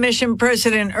 European Commission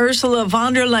President Ursula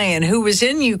von der Leyen, who was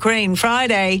in Ukraine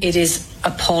Friday. It is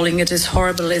appalling. It is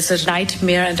horrible. It's a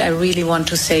nightmare. And I really want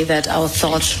to say that our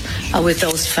thoughts are with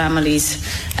those families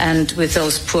and with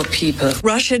those poor people.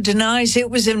 Russia denies it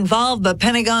was involved, but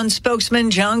Pentagon spokesman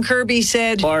John Kirby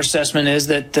said, our assessment is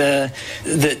that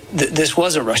this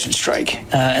was a Russian strike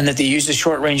and that they used a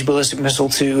short-range ballistic missile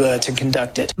to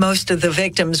conduct it. Most of the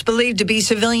victims believed to be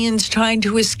civilians trying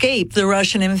to escape the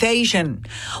Russian invasion.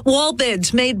 Wall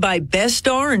beds made by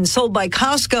Bestar and sold by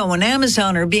Costco and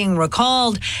Amazon are being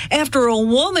recalled after a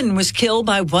woman was killed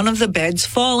by one of the beds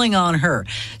falling on her.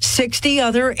 60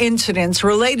 other incidents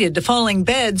related to falling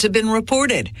beds have been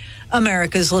reported.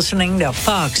 America's listening to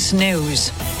Fox News.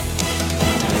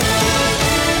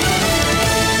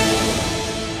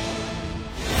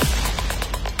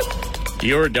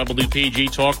 Your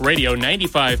WPG Talk Radio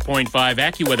 95.5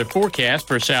 AccuWeather forecast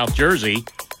for South Jersey.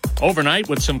 Overnight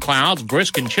with some clouds,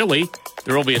 brisk and chilly.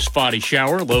 There will be a spotty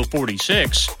shower, low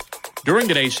 46. During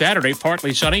today, Saturday,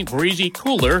 partly sunny, breezy,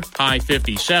 cooler, high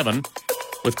 57.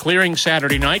 With clearing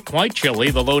Saturday night, quite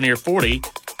chilly, the low near 40.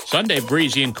 Sunday,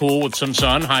 breezy and cool with some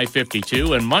sun, high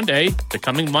 52. And Monday,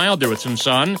 becoming milder with some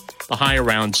sun, the high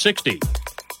around 60.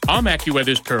 I'm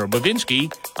AccuWeather's Kara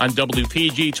Bavinsky on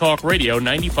WPG Talk Radio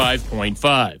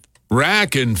 95.5.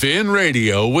 Rack and Fin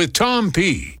Radio with Tom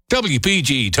P.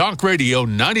 WPG Talk Radio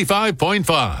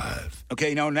 95.5.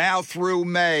 Okay, now through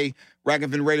May, Rack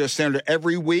and Fin Radio Standard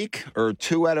every week, or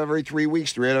 2 out of every 3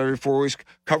 weeks, 3 out of every 4 weeks,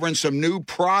 covering some new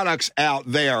products out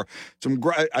there.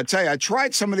 I tell you, I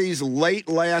tried some of these late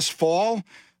last fall.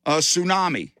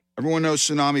 Tsunami. Everyone knows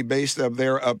Tsunami, based up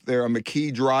there on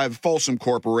McKee Drive, Folsom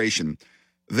Corporation.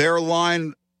 Their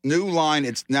new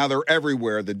line, they're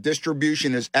everywhere. The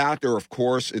distribution is out there, of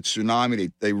course. It's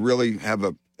Tsunami. They really have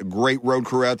a great road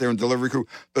crew out there and delivery crew.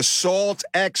 The Salt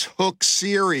X Hook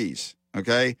series,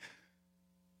 okay?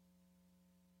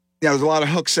 Yeah, there's a lot of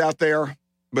hooks out there.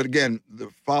 But again,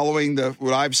 following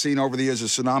what I've seen over the years of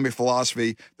Tsunami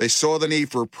philosophy, they saw the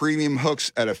need for premium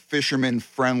hooks at a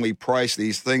fisherman-friendly price.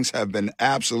 These things have been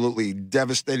absolutely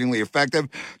devastatingly effective.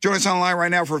 Joining us online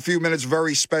right now for a few minutes,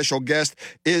 very special guest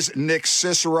is Nick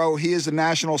Cicero. He is the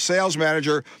national sales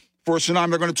manager for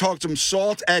Tsunami. They're going to talk some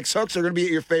Salt X hooks. They're going to be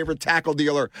at your favorite tackle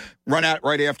dealer. Run out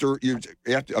right after you.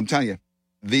 I'm telling you,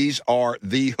 these are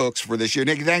the hooks for this year.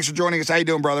 Nick, thanks for joining us. How you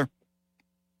doing, brother?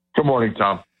 Good morning,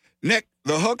 Tom. Nick,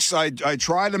 the hooks, I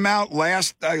tried them out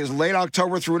late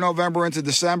October through November into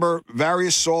December,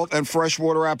 various salt and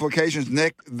freshwater applications.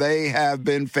 Nick, they have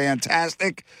been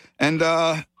fantastic. And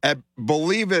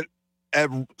believe it, at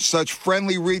such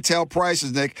friendly retail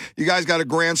prices, Nick, you guys got a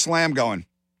grand slam going.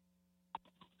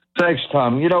 Thanks,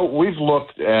 Tom. We've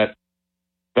looked at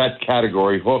that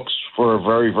category, hooks, for a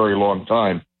very, very long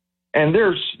time. And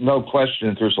there's no question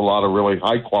that there's a lot of really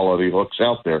high-quality hooks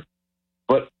out there.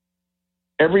 But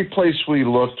every place we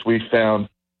looked, we found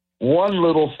one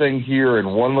little thing here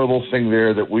and one little thing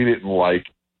there that we didn't like.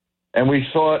 And we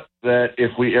thought that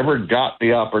if we ever got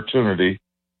the opportunity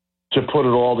to put it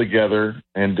all together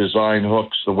and design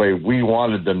hooks the way we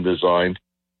wanted them designed,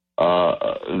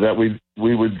 that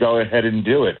we would go ahead and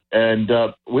do it. And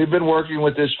we've been working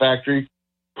with this factory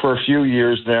for a few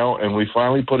years now, and we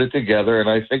finally put it together. And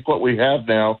I think what we have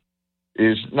now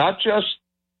is not just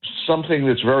something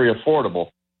that's very affordable,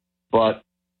 but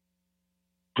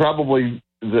probably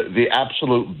the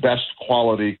absolute best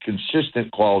quality,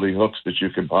 consistent quality hooks that you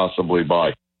can possibly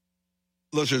buy.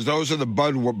 Listen, those are the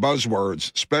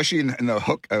buzzwords, especially in the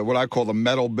hook, what I call the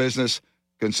metal business,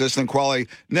 consistent quality.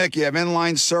 Nick, you have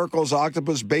inline circles,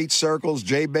 octopus bait circles,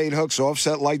 J-bait hooks,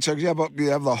 offset light circles. You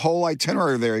have the whole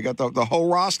itinerary there. You got the whole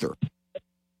roster.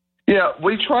 Yeah,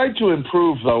 we tried to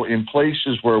improve, though, in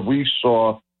places where we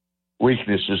saw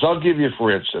weaknesses. I'll give you,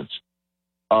 for instance,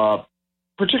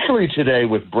 particularly today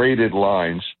with braided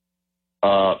lines,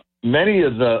 many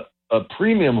of the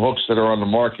premium hooks that are on the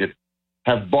market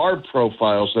have barb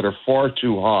profiles that are far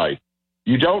too high.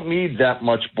 You don't need that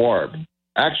much barb.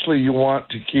 Actually, you want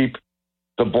to keep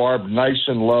the barb nice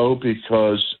and low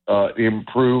because it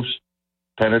improves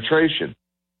penetration.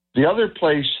 The other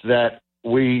place that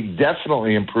we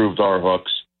definitely improved our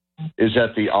hooks is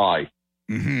at the eye.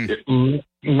 Mm-hmm.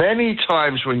 Many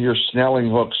times when you're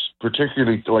snelling hooks,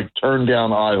 particularly like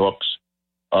turn-down eye hooks,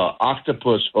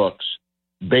 octopus hooks,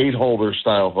 bait holder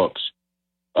style hooks,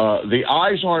 the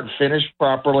eyes aren't finished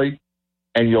properly,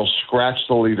 and you'll scratch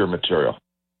the leader material.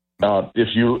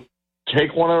 If you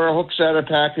take one of our hooks out of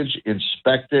package,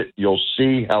 inspect it, you'll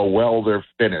see how well they're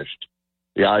finished.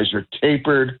 The eyes are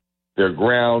tapered. they're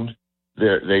ground,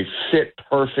 they fit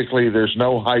perfectly. There's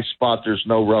no high spot, there's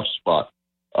no rough spot.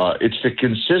 It's the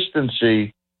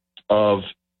consistency of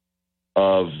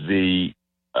the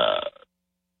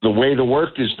way the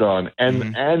work is done,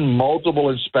 and multiple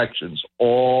inspections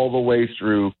all the way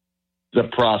through the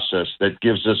process that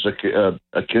gives us a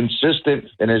consistent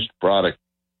finished product.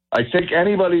 I think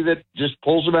anybody that just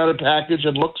pulls them out of the package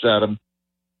and looks at them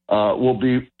will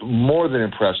be more than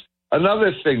impressed.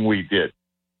 Another thing we did,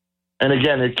 and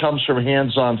again, it comes from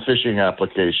hands-on fishing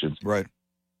applications. Right.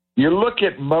 You look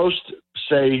at most,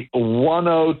 say,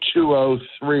 10, 20,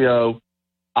 30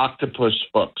 octopus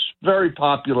hooks, very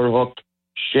popular hook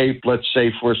shape, let's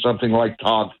say, for something like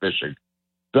tog fishing.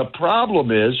 The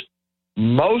problem is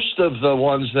most of the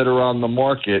ones that are on the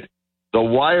market, the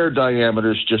wire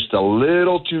diameter is just a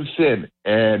little too thin.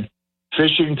 And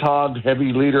fishing tog,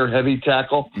 heavy leader, heavy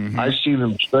tackle, I've seen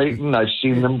them straighten, I've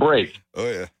seen them break. Oh,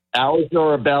 yeah. Ours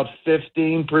are about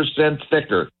 15%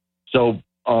 thicker. So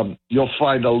you'll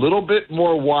find a little bit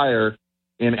more wire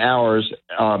in ours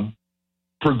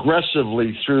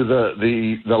progressively through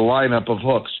the lineup of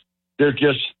hooks. They're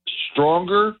just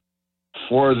stronger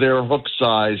for their hook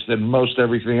size than most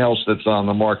everything else that's on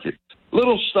the market.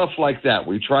 Little stuff like that.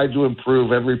 We tried to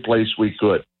improve every place we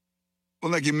could.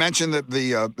 Well, Nick, you mentioned that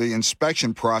the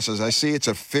inspection process. I see it's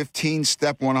a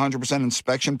 15-step, 100%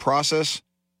 inspection process.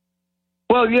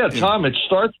 Well, yeah, Tom, it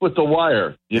starts with the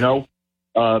wire. You know,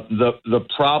 the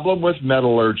problem with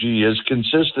metallurgy is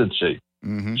consistency.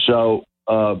 So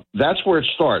that's where it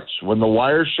starts. When the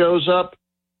wire shows up,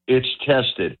 it's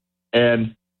tested.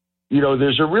 And, you know,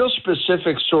 there's a real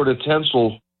specific sort of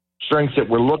tensile strength that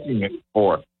we're looking at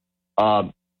for.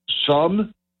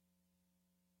 Some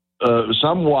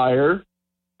wire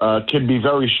can be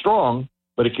very strong,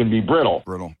 but it can be brittle.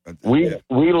 We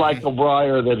like a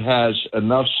wire that has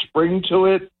enough spring to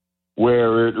it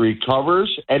where it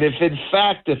recovers. And if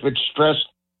it's stressed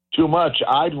too much,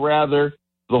 I'd rather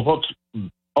the hook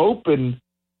open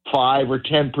 5 or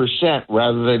 10%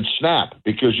 rather than snap,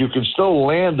 because you can still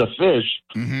land a fish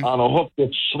on a hook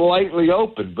that's slightly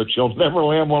open, but you'll never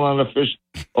land one on a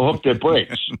hook that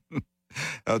breaks.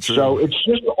 That's so it's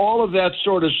just all of that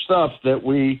sort of stuff that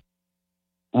we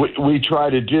try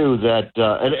to do. That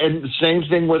and the same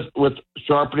thing with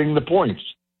sharpening the points.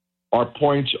 Our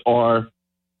points are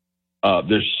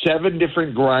there's 7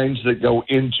 different grinds that go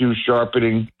into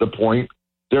sharpening the point.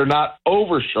 They're not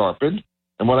over sharpened.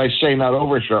 And when I say not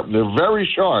over sharpened, they're very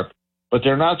sharp, but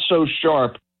they're not so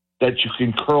sharp that you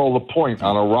can curl the point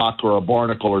on a rock or a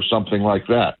barnacle or something like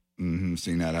that.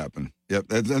 Seen that happen.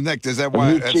 Yep. Nick, is that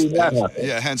why?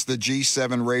 Yeah. Hence the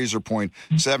G7 razor point,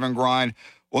 7 grind.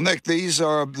 Well, Nick, these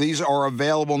are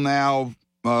available now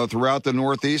throughout the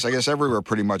Northeast. I guess everywhere,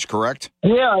 pretty much. Correct?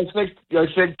 Yeah, I think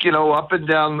up and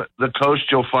down the coast,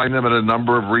 you'll find them at a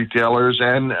number of retailers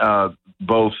and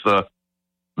both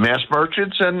mass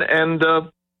merchants and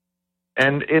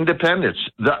independents.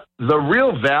 The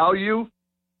real value,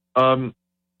 I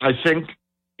think,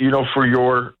 for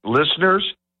your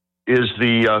listeners, is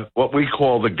the what we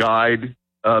call the guide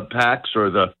packs or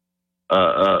the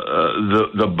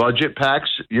budget packs.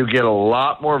 You get a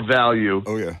lot more value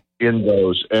in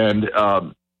those, and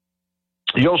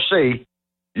you'll see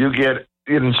you get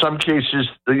in some cases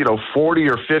 40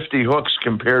 or 50 hooks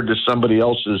compared to somebody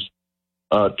else's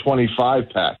 25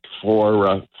 pack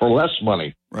for less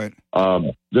money. Right.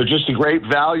 They're just a great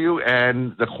value,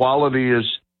 and the quality is,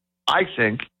 I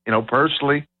think,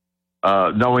 personally,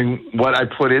 knowing what I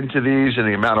put into these and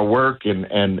the amount of work and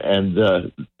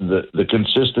the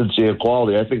consistency of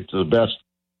quality, I think it's the best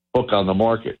hook on the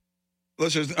market.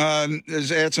 Listeners,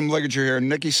 let's add some ligature here.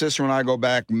 Nicky Sister and I go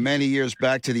back many years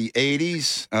back to the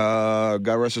 80s.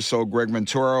 God rest his soul, Greg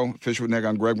Venturo. Fish with Nick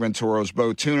on Greg Venturo's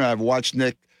boat. Tuna. I've watched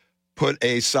Nick put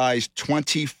a size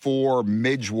 24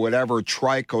 midge, whatever,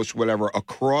 Tri-Coast, whatever,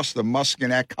 across the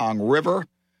Musconetcong River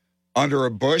under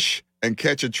a bush and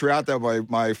catch a trout that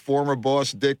my former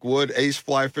boss, Dick Wood, ace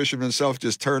fly fisherman himself,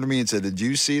 just turned to me and said, "Did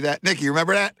you see that?" Nick, you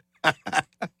remember that?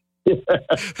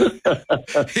 That's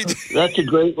a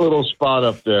great little spot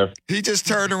up there. He just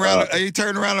turned around. He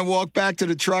turned around and walked back to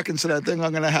the truck and said, "I think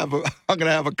I'm gonna have a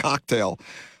cocktail."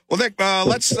 Well, Nick,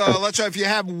 let's if you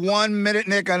have 1 minute,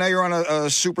 Nick. I know you're on a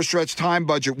super stretched time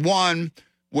budget.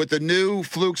 With the new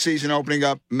fluke season opening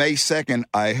up May 2nd,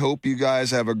 I hope you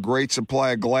guys have a great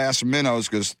supply of glass minnows,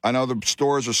 because I know the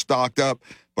stores are stocked up,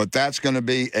 but that's going to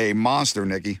be a monster,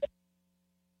 Nicky.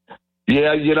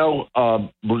 Yeah, we're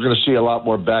going to see a lot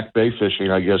more back bay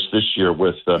fishing, I guess, this year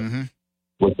with the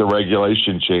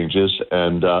regulation changes,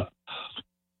 and the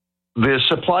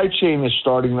supply chain is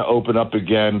starting to open up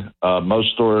again.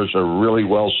 Most stores are really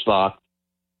well stocked.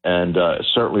 And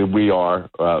certainly we are.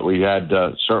 We had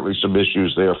certainly some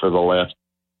issues there for the last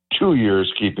 2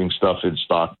 years keeping stuff in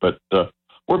stock, but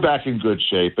we're back in good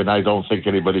shape, and I don't think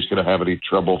anybody's going to have any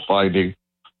trouble finding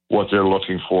what they're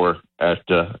looking for at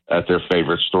their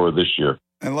favorite store this year.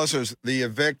 And listeners, the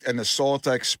Evict and the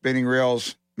Saltex spinning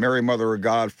reels, Mary Mother of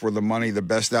God for the money, the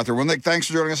best out there. Well, Nick, thanks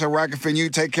for joining us on Rack and Fin. You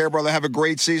take care, brother. Have a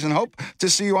great season. Hope to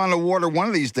see you on the water one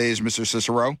of these days, Mr.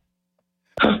 Cicero.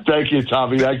 Thank you,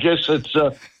 Tommy. I guess it's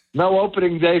no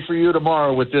opening day for you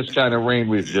tomorrow with this kind of rain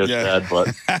we've just had,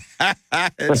 but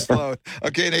it's slow.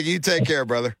 Okay, Nick, you take care,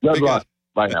 brother. Good luck.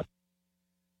 Bye now.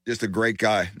 Just a great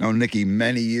guy. Known Nicky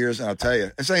many years, and I'll tell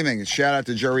you, same thing. Shout out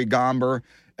to Jerry Gomber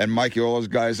and Mikey, all those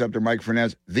guys up there, Mike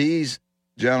Fernandez. These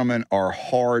gentlemen are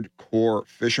hardcore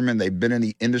fishermen. They've been in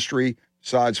the industry,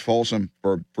 besides Folsom,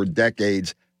 for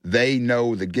decades. They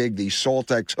know the gig. These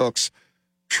Saltex hooks.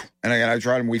 And again, I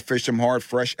tried them. We fish them hard,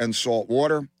 fresh and salt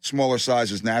water. Smaller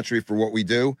sizes naturally for what we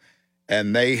do.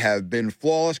 And they have been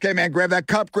flawless. Okay, man, grab that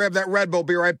cup, grab that Red Bull.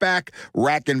 Be right back.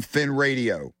 Rack and Fin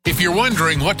Radio. If you're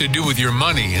wondering what to do with your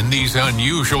money in these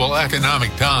unusual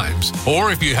economic times, or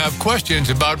if you have questions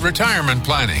about retirement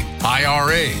planning,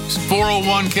 IRAs,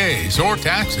 401ks, or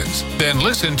taxes, then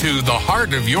listen to The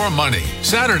Heart of Your Money,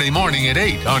 Saturday morning at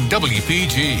 8 on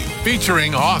WPG,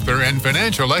 featuring author and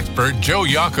financial expert Joe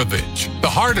Yakovich. The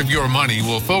Heart of Your Money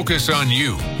will focus on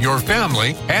you, your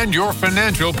family, and your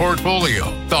financial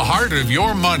portfolio. The Heart of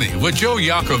Your Money with Joe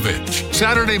Yakovich,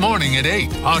 Saturday morning at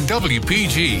 8 on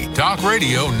WPG Talk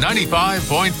Radio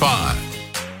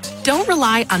 95.5. Don't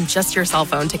rely on just your cell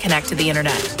phone to connect to the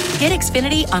internet. Get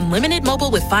Xfinity Unlimited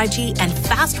Mobile with 5G and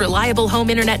fast, reliable home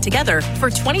internet together for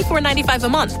 $24.95 a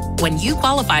month when you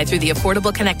qualify through the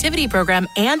Affordable Connectivity Program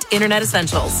and Internet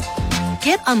Essentials.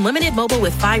 Get unlimited mobile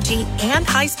with 5G and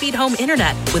high-speed home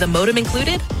internet with a modem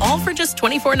included, all for just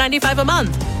 $24.95 a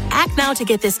month. Act now to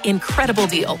get this incredible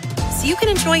deal so you can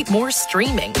enjoy more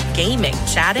streaming, gaming,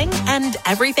 chatting, and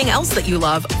everything else that you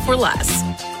love for less.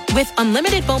 With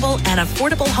unlimited mobile and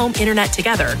affordable home internet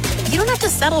together, you don't have to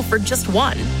settle for just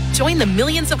one. Join the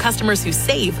millions of customers who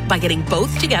save by getting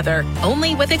both together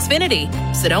only with Xfinity.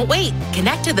 So don't wait.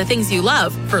 Connect to the things you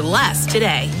love for less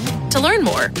today. To learn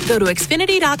more, go to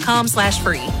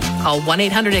Xfinity.com/free, call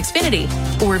 1-800-XFINITY,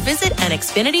 or visit an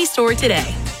Xfinity store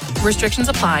today. Restrictions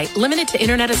apply. Limited to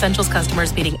Internet Essentials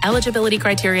customers meeting eligibility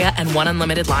criteria and one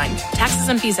unlimited line. Taxes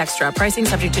and fees extra. Pricing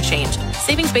subject to change.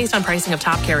 Savings based on pricing of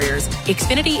top carriers.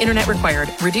 Xfinity Internet required.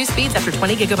 Reduced speeds after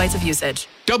 20 gigabytes of usage.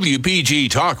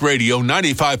 WPG Talk Radio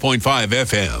 95.5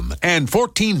 FM and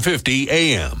 1450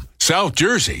 AM. South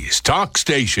Jersey's talk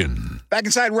station. Back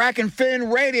inside Rack and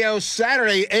Fin Radio,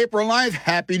 Saturday, April 9th.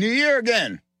 Happy New Year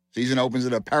again. Season opens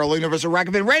at a parallel universe of Rack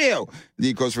and Fin Radio.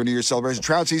 The coast for New Year's celebration.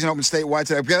 Trout season opens statewide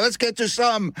today. Okay, let's get to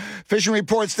some fishing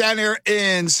reports down here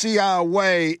in Sea Isle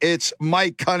Way. It's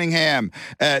Mike Cunningham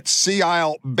at Sea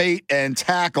Isle Bait and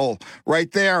Tackle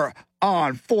right there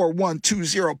on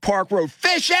 4120 Park Road.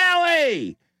 Fish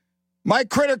Alley! Mike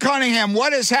Critter Cunningham,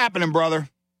 what is happening, brother?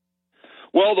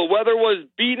 Well, the weather was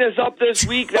beating us up this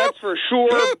week, that's for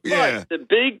sure. Yeah. But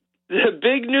the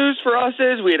big news for us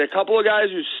is we had a couple of guys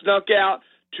who snuck out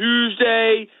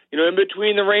Tuesday, in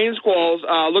between the rain squalls,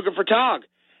 looking for tog.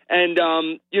 And,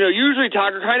 usually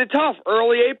tog are kind of tough.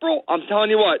 Early April, I'm telling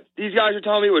you what, these guys are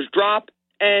telling me it was drop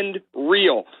and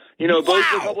reel. Both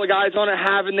a couple of guys on it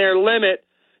having their limit,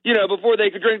 before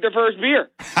they could drink their first beer.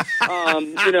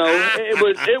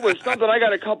 It was something. I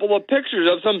got a couple of pictures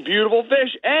of some beautiful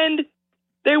fish, and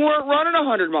they weren't running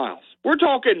 100 miles. We're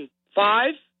talking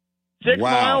 5, 6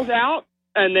 miles out,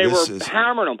 and they were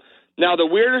hammering them. Now, the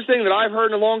weirdest thing that I've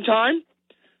heard in a long time,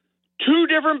 2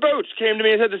 different boats came to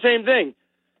me and said the same thing.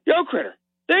 Yo, Critter,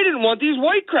 they didn't want these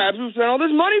white crabs we spent all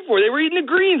this money for. They were eating the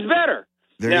greens better.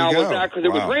 Was that because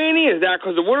it was rainy? Is that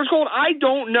because the water's cold? I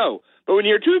don't know. But when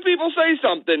you hear 2 people say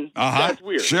something, that's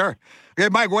weird. Sure. Okay,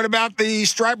 Mike, what about the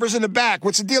stripers in the back?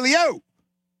 What's the dealio?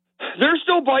 They're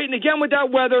still biting. Again, with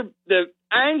that weather, the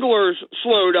anglers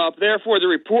slowed up. Therefore, the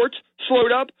reports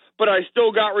slowed up. But I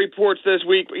still got reports this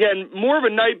week. Again, more of a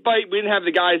night bite. We didn't have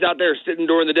the guys out there sitting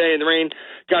during the day in the rain.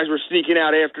 Guys were sneaking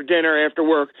out after dinner, after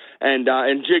work, and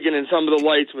jigging in some of the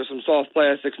lights with some soft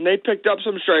plastics. And they picked up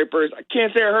some stripers. I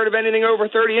can't say I heard of anything over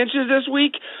 30 inches this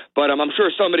week, but I'm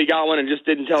sure somebody got one and just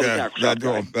didn't tell the tackle shop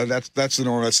guy. That's the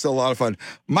norm. That's still a lot of fun.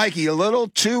 Mikey, a little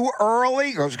too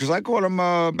early? Because I caught him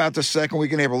about the second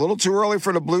week in April. A little too early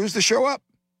for the Blues to show up?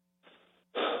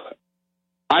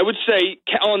 I would say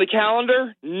on the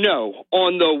calendar, no.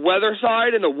 On the weather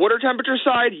side and the water temperature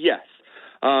side, yes.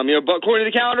 But according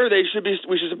to the calendar,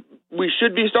 we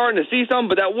should be starting to see some,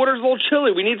 but that water's a little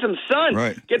chilly. We need some sun.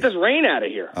 Right. Get this rain out of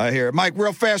here. I hear it. Mike,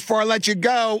 real fast before I let you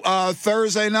go,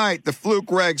 Thursday night, the Fluke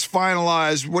regs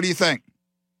finalized. What do you think?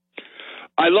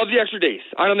 I love the extra days.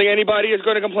 I don't think anybody is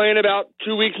going to complain about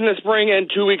 2 weeks in the spring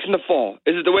and 2 weeks in the fall.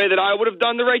 Is it the way that I would have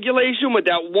done the regulation with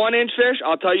that 1-inch fish?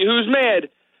 I'll tell you who's mad.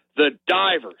 The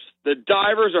divers. The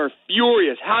divers are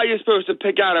furious. How are you supposed to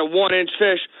pick out a 1-inch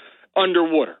fish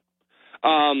underwater?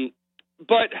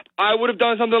 But I would have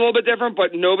done something a little bit different,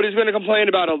 but nobody's going to complain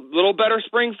about a little better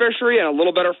spring fishery and a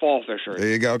little better fall fishery. There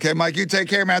you go. Okay, Mike, you take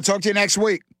care, man. I'll talk to you next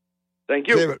week. Thank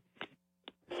you.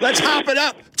 Let's hop it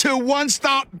up to One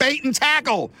Stop Bait and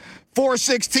Tackle.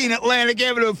 416 Atlantic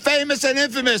Avenue, famous and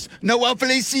infamous Noel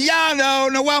Feliciano.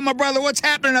 Noel, my brother, what's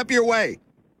happening up your way?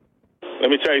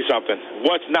 Let me tell you something.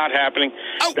 What's not happening?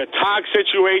 Oh. The TOG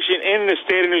situation in the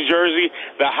state of New Jersey,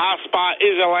 the hot spot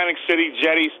is Atlantic City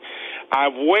Jetties.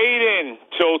 I've weighed in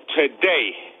till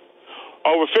today.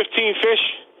 Over 15 fish.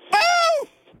 Oh!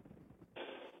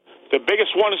 The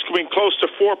biggest one has been close to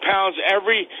 4 pounds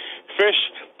every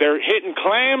fish. They're hitting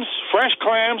clams, fresh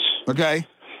clams. Okay.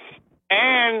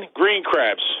 And green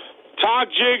crabs. Tog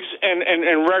jigs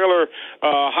and regular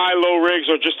high-low rigs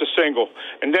are just a single.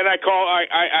 And then I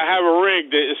have a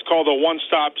rig that is called a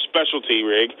one-stop specialty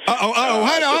rig.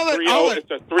 Hold it.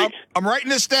 I'm writing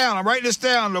this down.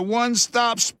 The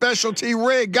one-stop specialty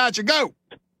rig. Gotcha. Go.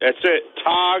 That's it.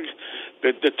 Tog,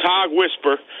 the Tog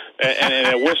whisper, and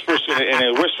it whispers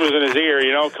in his ear.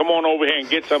 Come on over here and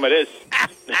get some of this.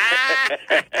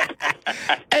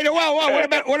 Hey,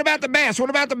 what about the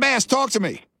bass? Talk to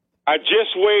me. I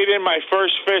just weighed in my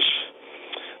first fish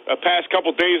a past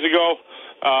couple days ago.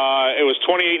 It was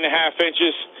 28.5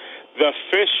 inches. The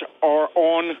fish are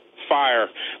on fire.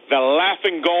 The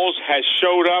Laughing Gulls has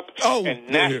showed up, and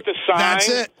that's the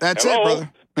sign. That's it, brother.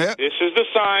 Yep. This is the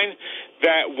sign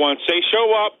that once they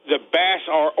show up, the bass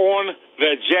are on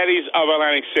the jetties of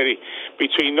Atlantic City.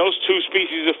 Between those two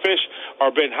species of fish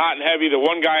are been hot and heavy. The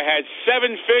one guy had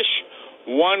 7 fish,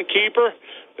 1 keeper.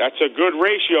 That's a good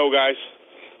ratio, guys.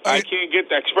 I can't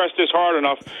express this hard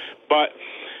enough, but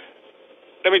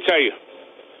let me tell you,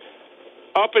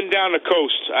 up and down the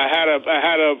coast, I had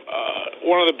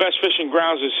one of the best fishing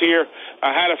grounds is here.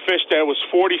 I had a fish that was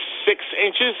 46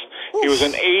 inches. He was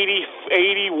an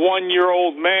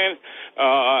 81-year-old man.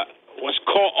 Was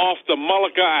caught off the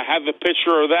Mullica. I have the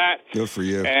picture of that. Good for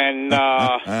you. And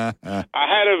I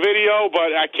had a video,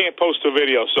 but I can't post a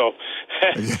video. So,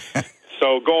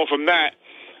 so going from that.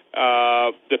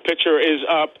 The picture is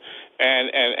up, and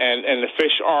the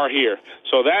fish are here.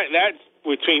 So that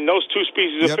between those two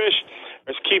species of fish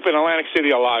is keeping Atlantic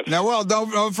City alive. Now, well,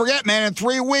 don't forget, man. In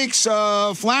 3 weeks,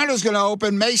 Flounder's going to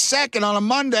open May 2nd on a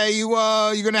Monday.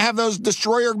 You're going to have those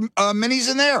Destroyer minis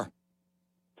in there.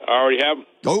 I already have them.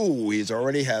 Oh, he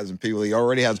already has them, people. He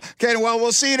already has them. Okay, well,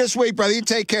 we'll see you this week, brother. You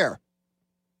take care.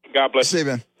 God bless. See you,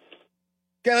 man.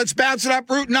 Okay, let's bounce it up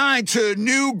Route 9 to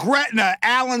New Gretna.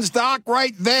 Allen's Dock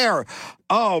right there.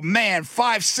 Oh, man,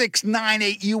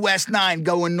 5698 US 9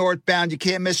 going northbound. You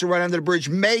can't miss it right under the bridge.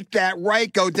 Make that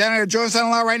right. Go down here. Join us on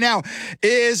the line right now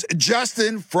is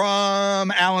Justin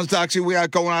from Allen's Dock. See what we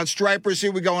got going on stripers. See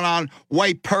what we going on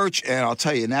white perch. And I'll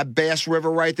tell you, in that Bass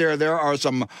River right there are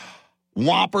some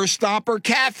whopper, stomper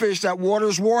catfish. That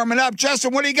water's warming up.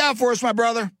 Justin, what do you got for us, my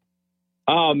brother?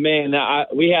 Oh, man,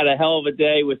 we had a hell of a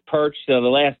day with perch the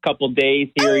last couple of days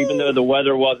here, even though the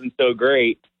weather wasn't so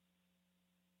great.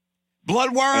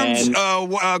 Bloodworms,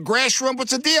 grass shrimp,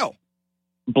 what's the deal?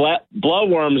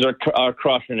 Bloodworms are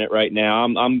crushing it right now.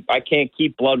 I can't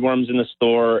keep bloodworms in the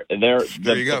store.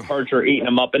 The perch are eating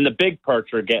them up, and the big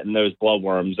perch are getting those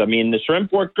bloodworms. I mean, the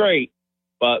shrimp work great,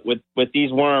 but with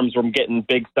these worms, we're getting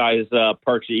big size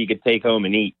perch that you could take home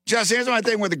and eat. Justin, here's my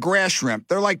thing with the grass shrimp.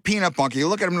 They're like peanut monkey. You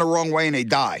look at them the wrong way and they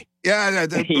die. Yeah,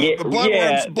 the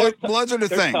bloodworms, bloods are the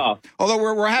thing. Tough. Although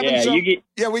we're having some.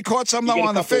 We caught some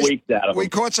on the fish. We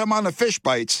caught some on the fish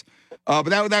bites. But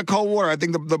that cold water, I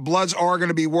think the bloods are going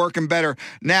to be working better.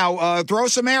 Now, throw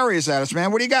some areas at us,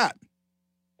 man. What do you got?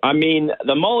 I mean,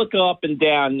 the Mullica up and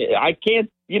down, I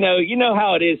can't, you know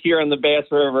how it is here on the Bass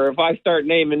River. If I start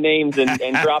naming names and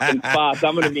dropping spots,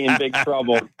 I'm going to be in big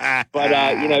trouble. But,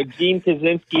 Gene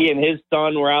Kaczynski and his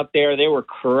son were out there. They were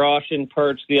crushing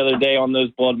perch the other day on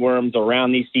those bloodworms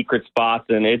around these secret spots,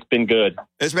 and it's been good.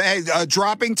 It's been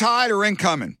dropping tide or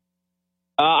incoming?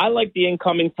 I like the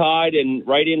incoming tide, and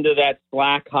right into that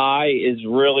slack high is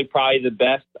really probably the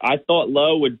best. I thought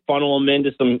low would funnel them into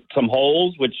some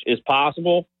holes, which is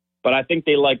possible. but I think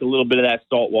they like a little bit of that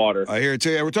salt water. I hear it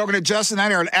too. We're talking to Justin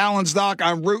out here at Allen's Dock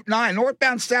on Route 9,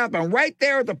 northbound, southbound, right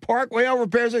there at the Parkway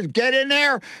Overpairs. Get in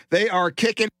there. They are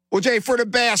kicking. Well, Jay, for the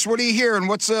bass, what are you hearing?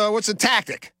 What's the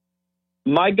tactic?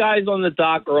 My guys on the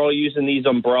dock are all using these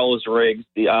umbrellas rigs.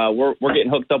 We're getting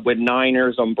hooked up with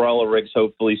Niners umbrella rigs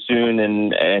hopefully soon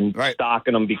and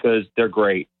stocking them because they're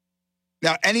great.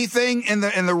 Now, anything in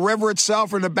the river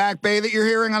itself or in the back bay that you're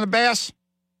hearing on the bass?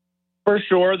 For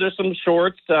sure, there's some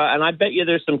shorts, and I bet you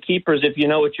there's some keepers if you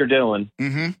know what you're doing.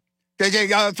 Mm-hmm.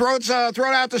 JJ, throw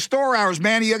it out to store hours,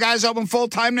 man. Are you guys open full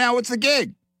time now? What's the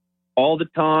gig? All the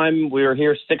time. We're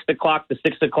here 6 o'clock to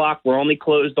 6 o'clock. We're only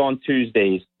closed on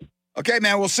Tuesdays. Okay,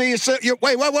 man. We'll see you soon.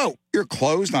 Wait, whoa. You're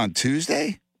closed on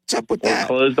Tuesday? What's up with that?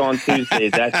 We're closed on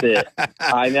Tuesdays. That's it.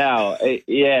 I know.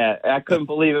 Yeah, I couldn't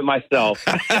believe it myself.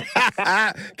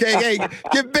 Okay,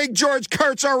 give Big George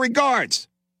Kurtz our regards.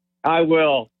 I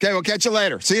will. Okay, we'll catch you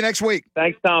later. See you next week.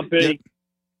 Thanks, Tom Petty. Yep.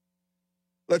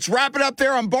 Let's wrap it up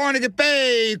there on Barnegat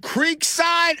Bay.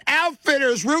 Creekside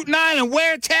Outfitters, Route 9 in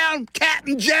Waretown.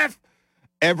 Captain Jeff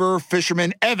Ever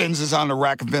Fisherman Evans is on the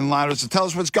Rack and Fin liner. So tell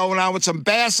us what's going on with some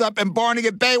bass up in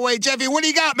Barnegat Bay. Wait, Jeffy, what do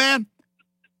you got, man?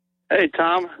 Hey,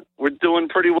 Tom. We're doing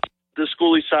pretty well. The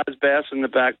schoolie-sized bass in the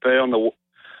back bay on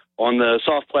the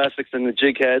soft plastics and the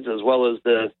jig heads, as well as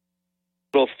the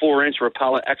little 4-inch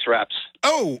Rapala X-Wraps.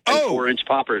 Oh. 4-inch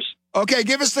poppers. Okay,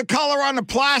 give us the color on the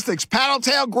plastics. Paddle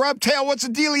tail, grub tail, what's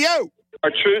the dealio?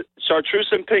 Chartreuse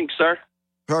and pink, sir.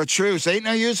 Chartreuse. Ain't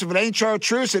no use if it ain't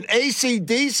chartreuse. And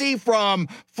AC/DC from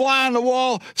Fly on the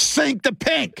Wall, sink the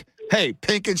pink. Hey,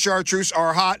 pink and chartreuse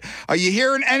are hot. Are you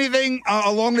hearing anything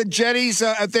along the jetties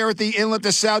out there at the inlet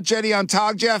to South Jetty on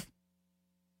Tog, Jeff?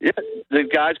 Yeah, the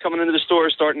guys coming into the store are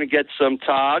starting to get some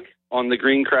Tog on the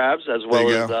green crabs as well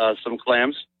as some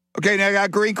clams. Okay, now you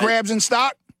got green crabs in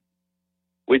stock?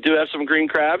 We do have some green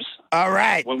crabs. All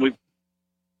right. Okay,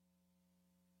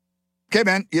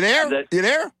 man. You there? You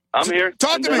there? I'm here.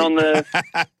 Talk to me. On the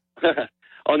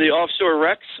on the offshore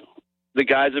wrecks, the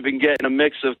guys have been getting a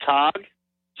mix of Tog,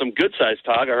 some good-sized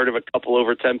Tog. I heard of a couple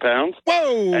over 10 pounds.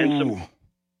 Whoa!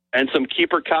 And some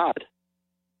keeper cod.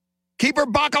 Keeper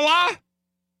bacala?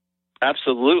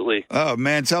 Absolutely. Oh,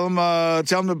 man. Tell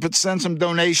them to send some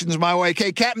donations my way.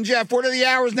 Okay, Captain Jeff, what are the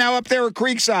hours now up there at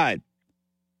Creekside?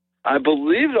 I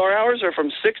believe our hours are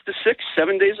from 6 to 6,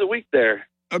 7 days a week there.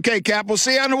 Okay, Cap. We'll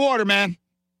see you on the water, man.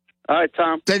 All right,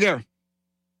 Tom. Take care.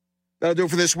 That'll do it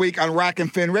for this week on Rack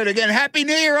and Fin Radio. Again, Happy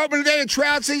New Year. Opening day of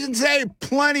trout season today.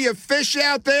 Plenty of fish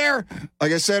out there.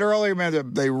 Like I said earlier,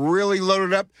 man, they really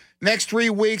loaded up. Next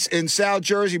 3 weeks in South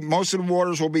Jersey, most of the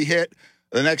waters will be hit.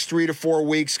 The next 3 to 4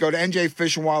 weeks, go to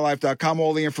njfishandwildlife.com.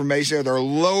 All the information there. They're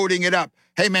loading it up.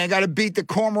 Hey, man, got to beat the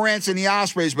cormorants and the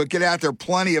ospreys, but get out there.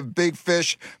 Plenty of big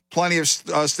fish, plenty of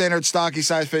standard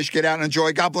stocky-sized fish. Get out and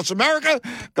enjoy. God bless America.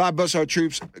 God bless our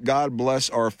troops. God bless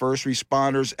our first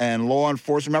responders and law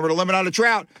enforcement. Remember the limit on the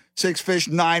trout, 6 fish,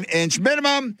 9-inch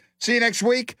minimum. See you next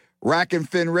week. Rack and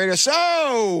Fin Radio.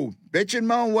 So, bitch and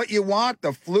moan what you want.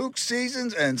 The fluke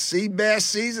seasons and sea bass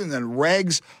seasons and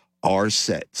regs are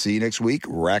set. See you next week.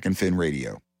 Rack and Fin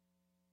Radio.